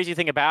the crazy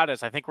thing about it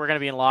is I think we're going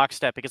to be in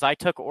lockstep because I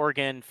took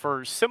Oregon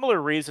for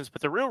similar reasons,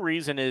 but the real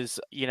reason is,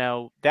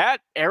 that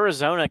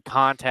Arizona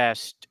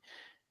contest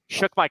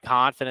shook my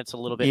confidence a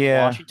little bit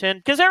in Washington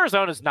because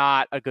Arizona's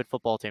not a good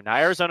football team. Now,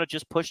 Arizona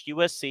just pushed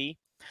USC,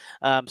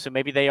 so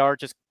maybe they are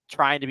just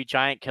trying to be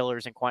giant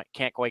killers and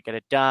can't quite get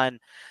it done.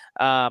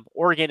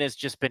 Oregon has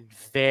just been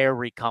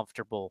very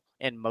comfortable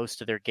in most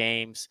of their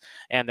games,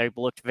 and they've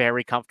looked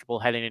very comfortable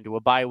heading into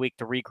a bye week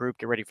to regroup,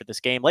 get ready for this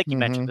game. Like you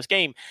mentioned, this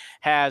game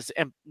has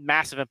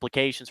massive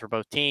implications for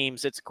both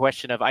teams. It's a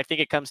question of, I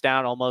think it comes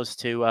down almost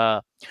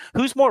to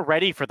who's more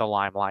ready for the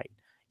limelight.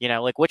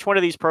 Like which one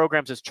of these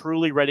programs is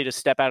truly ready to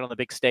step out on the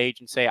big stage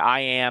and say, I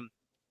am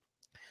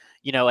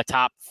a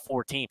top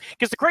 4 team.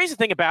 Because the crazy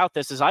thing about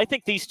this is I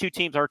think these two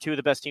teams are two of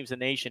the best teams in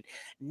the nation.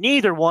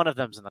 Neither one of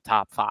them's in the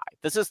top 5.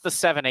 This is the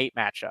 7-8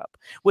 matchup,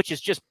 which is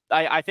just,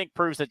 I think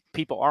proves that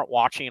people aren't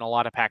watching a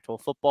lot of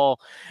Pac-12 football,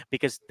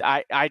 because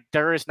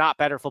there is not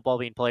better football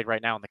being played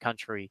right now in the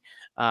country.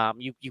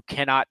 You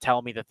cannot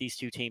tell me that these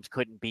two teams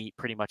couldn't beat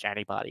pretty much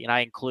anybody. And I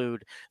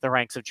include the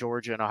ranks of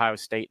Georgia and Ohio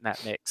State in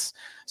that mix.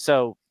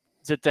 So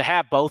to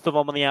have both of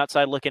them on the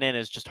outside looking in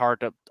is just hard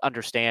to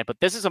understand. But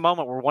this is a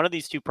moment where one of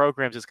these two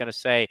programs is going to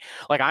say,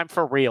 like, I'm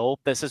for real.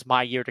 This is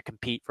my year to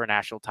compete for a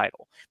national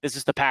title. This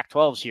is the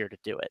Pac-12's year to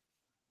do it.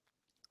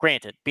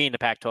 Granted, being the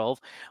Pac-12,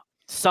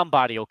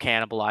 somebody will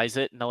cannibalize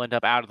it and they'll end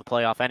up out of the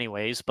playoff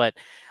anyways. But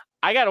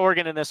I got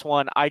Oregon in this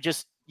one. I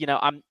just,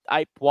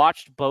 I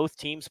watched both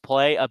teams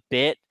play a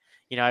bit.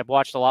 I've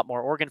watched a lot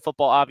more Oregon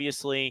football,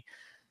 obviously.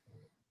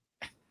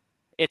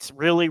 It's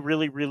really,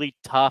 really, really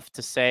tough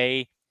to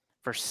say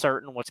for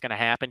certain what's going to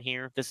happen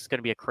here. This is going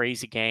to be a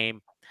crazy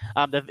game.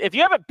 If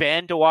you haven't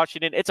been to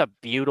Washington, it's a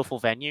beautiful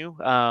venue,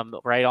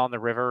 right on the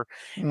river.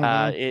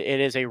 It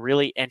is a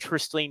really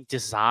interesting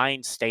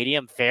design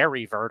stadium,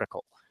 very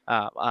vertical.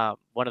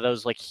 One of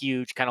those like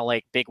huge kind of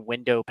like big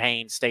window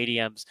pane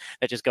stadiums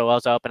that just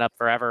goes up and up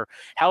forever.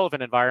 Hell of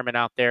an environment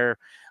out there.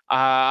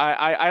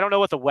 I don't know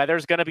what the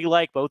weather's going to be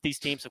like. Both these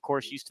teams, of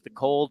course, used to the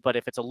cold, but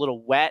if it's a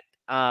little wet,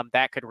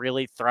 that could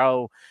really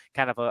throw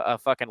kind of a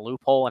fucking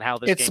loophole in how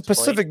this game's It's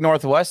Pacific played.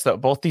 Northwest, though.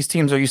 Both these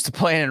teams are used to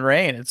playing in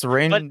rain. It's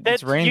rain.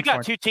 But you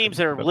got two teams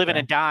that are living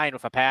and dying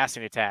with a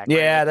passing attack. Right?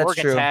 Yeah, that's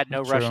Oregon's true. had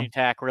no rushing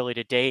attack really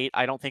to date.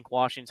 I don't think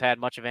Washington's had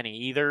much of any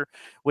either,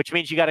 which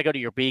means you got to go to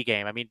your B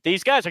game. I mean,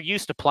 these guys are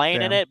used to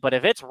playing in it, but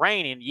if it's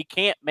raining, you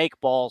can't make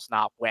balls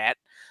not wet.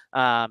 It's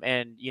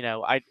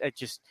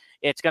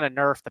going to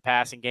nerf the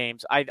passing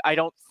games. I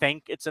don't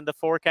think it's in the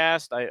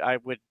forecast. I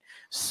would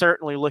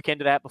certainly look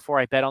into that before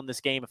I bet on this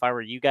game if I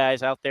were you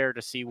guys out there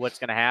to see what's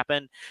going to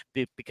happen,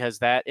 because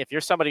that if you're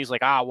somebody who's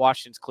like,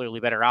 Washington's clearly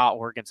better,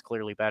 Oregon's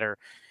clearly better,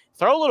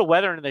 throw a little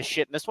weather into this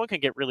shit, and this one can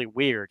get really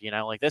weird.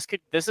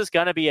 This is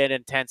going to be an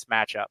intense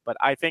matchup, but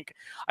I think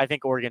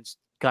Oregon's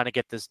going to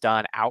get this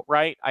done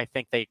outright. I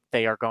think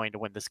they are going to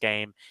win this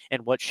game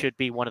in what should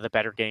be one of the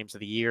better games of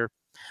the year.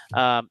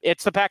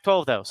 It's the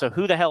Pac-12 though, so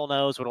who the hell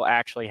knows what will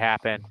actually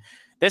happen.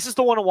 This is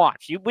the one to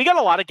watch. We got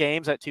a lot of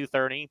games at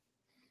 2:30,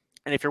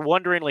 and if you're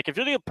wondering, like, if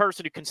you're the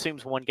person who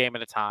consumes one game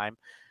at a time,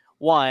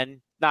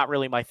 not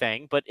really my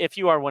thing, but if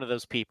you are one of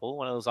those people,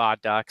 one of those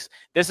odd ducks,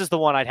 this is the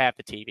one I'd have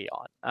the TV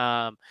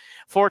on.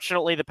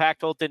 Fortunately, the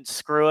Pac-12 didn't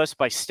screw us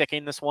by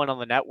sticking this one on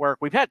the network.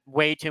 We've had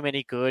way too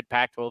many good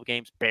Pac-12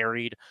 games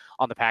buried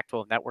on the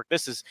Pac-12 network.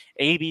 This is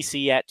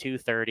ABC at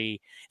 2:30.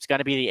 It's going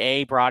to be the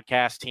A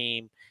broadcast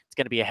team. It's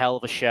going to be a hell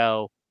of a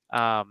show.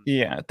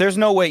 There's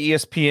no way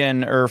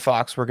ESPN or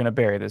Fox were going to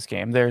bury this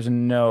game. There's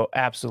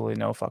absolutely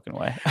no fucking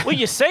way. Well,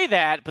 you say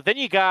that, but then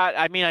you got,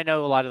 I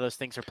know a lot of those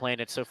things are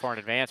planned so far in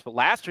advance, but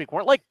last week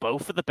weren't like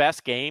both of the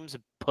best games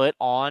put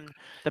on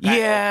the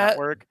Pac-12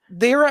 network?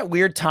 They were at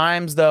weird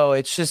times though.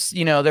 It's just,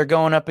 they're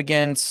going up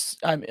against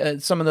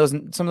some of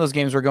those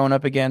games were going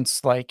up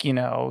against the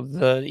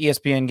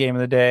ESPN game of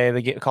the day,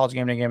 the college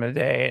game of the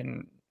day,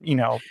 and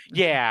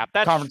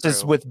that's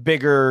conferences true. with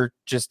bigger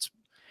just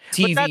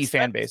TV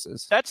fan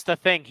bases. That's the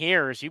thing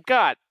here is you've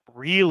got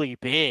really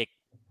big,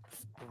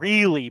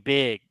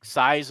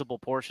 sizable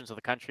portions of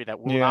the country that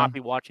will not be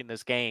watching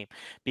this game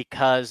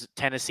because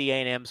Tennessee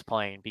A&M's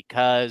playing,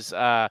 because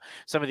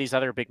some of these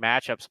other big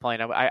matchups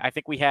playing. I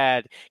think we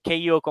had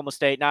KU Oklahoma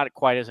State, not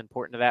quite as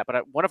important to that,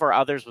 but one of our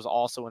others was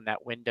also in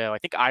that window. I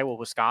think Iowa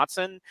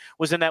Wisconsin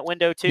was in that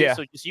window too. Yeah.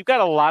 So you've got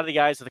a lot of the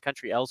guys of the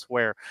country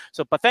elsewhere.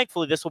 So, but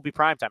thankfully this will be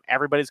prime time.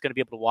 Everybody's going to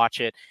be able to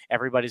watch it.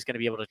 Everybody's going to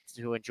be able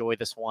to enjoy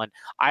this one.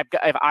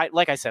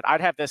 Like I said,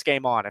 I'd have this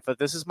game on. If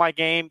this is my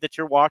game that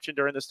you're watching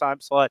during this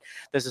time slot,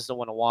 this is the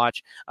one to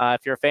watch.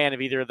 If you're a fan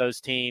of either of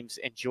those teams,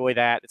 enjoy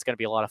that. It's going to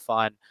be a lot of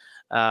fun.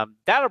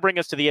 That'll bring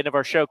us to the end of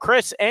our show.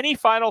 Chris, any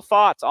final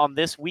thoughts on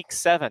this week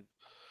 7?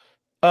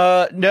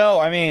 No,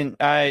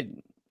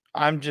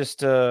 I'm just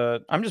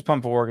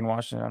pumped for Oregon,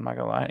 Washington. I'm not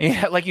gonna lie.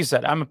 Yeah, like you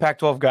said, I'm a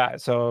Pac-12 guy,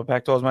 so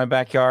Pac-12 is my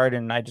backyard,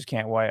 and I just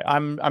can't wait.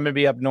 I'm gonna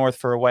be up north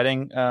for a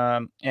wedding,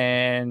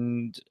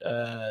 and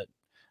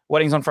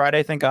wedding's on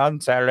Friday. Thank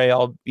God. Saturday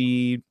I'll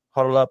be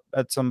huddled up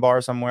at some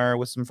bar somewhere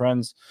with some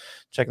friends,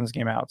 checking this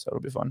game out. So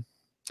it'll be fun.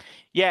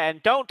 Yeah,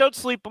 and don't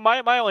sleep.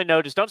 My only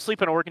note is don't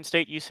sleep on Oregon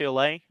State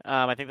UCLA.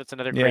 I think that's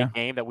another great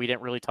game that we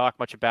didn't really talk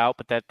much about,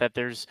 but that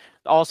there's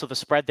also the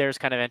spread there is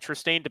kind of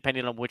interesting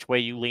depending on which way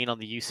you lean on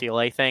the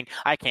UCLA thing.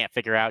 I can't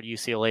figure out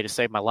UCLA to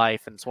save my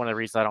life, and it's one of the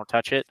reasons I don't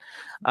touch it.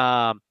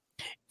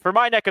 for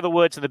my neck of the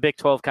woods in the Big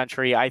 12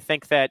 country, I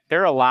think that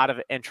there are a lot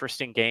of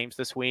interesting games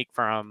this week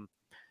from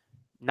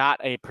not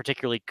a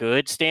particularly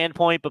good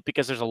standpoint, but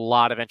because there's a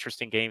lot of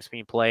interesting games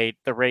being played.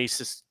 The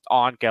race is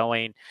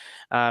ongoing.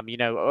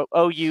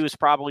 OU is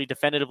probably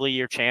definitively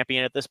your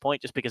champion at this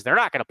point just because they're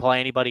not going to play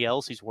anybody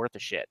else who's worth a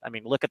shit. I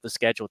mean, look at the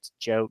schedule. It's a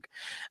joke.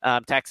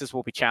 Texas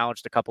will be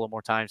challenged a couple of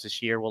more times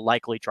this year. Will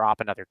likely drop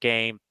another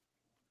game.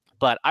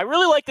 But I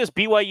really like this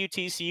BYU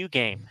TCU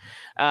game.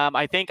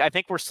 I think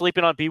we're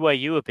sleeping on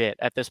BYU a bit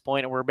at this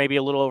point, and we're maybe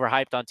a little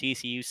overhyped on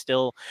TCU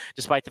still,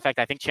 despite the fact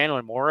that I think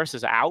Chandler Morris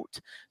is out.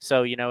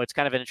 So it's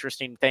kind of an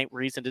interesting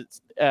reason to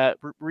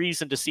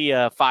see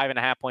a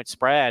 5.5 point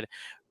spread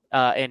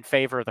in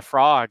favor of the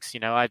Frogs.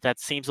 That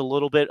seems a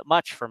little bit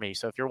much for me.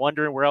 So if you're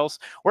wondering where else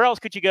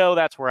could you go,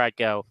 that's where I'd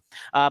go.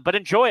 But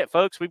enjoy it,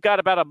 folks. We've got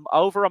about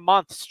over a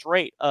month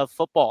straight of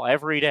football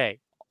every day.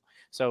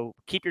 So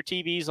keep your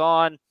TVs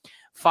on.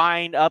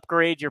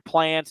 Upgrade your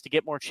plans to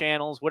get more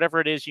channels, whatever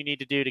it is you need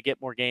to do to get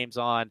more games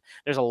on.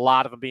 There's a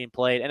lot of them being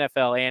played,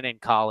 NFL and in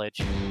college.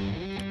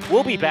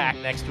 We'll be back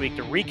next week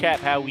to recap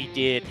how we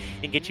did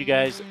and get you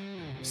guys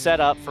set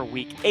up for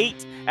week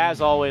 8.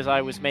 As always,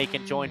 I was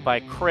joined by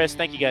Chris.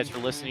 Thank you guys for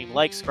listening.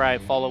 Like,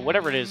 subscribe, follow,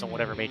 whatever it is on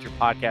whatever major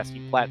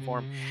podcasting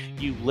platform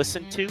you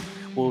listen to.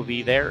 We'll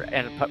be there,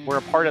 and we're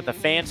a part of the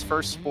Fans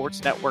First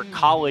Sports Network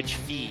college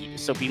feed.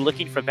 So be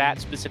looking for that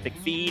specific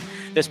feed.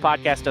 This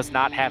podcast does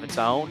not have its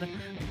own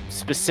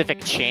specific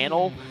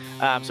channel,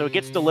 so it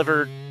gets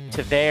delivered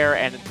to there,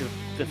 and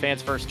the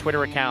Fans First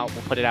Twitter account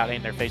will put it out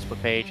in their Facebook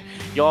page.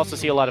 You'll also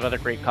see a lot of other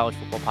great college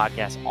football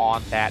podcasts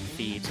on that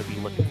feed, so be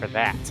looking for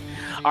that.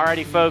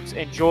 Alrighty, folks,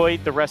 enjoy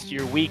the rest of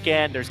your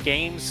weekend. There's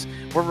games.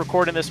 We're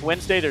recording this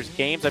Wednesday. There's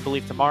games, I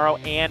believe, tomorrow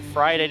and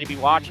Friday to be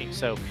watching,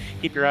 so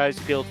keep your eyes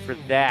peeled for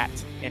that.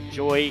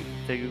 Enjoy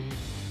the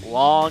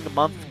long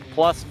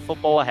month-plus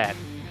football ahead.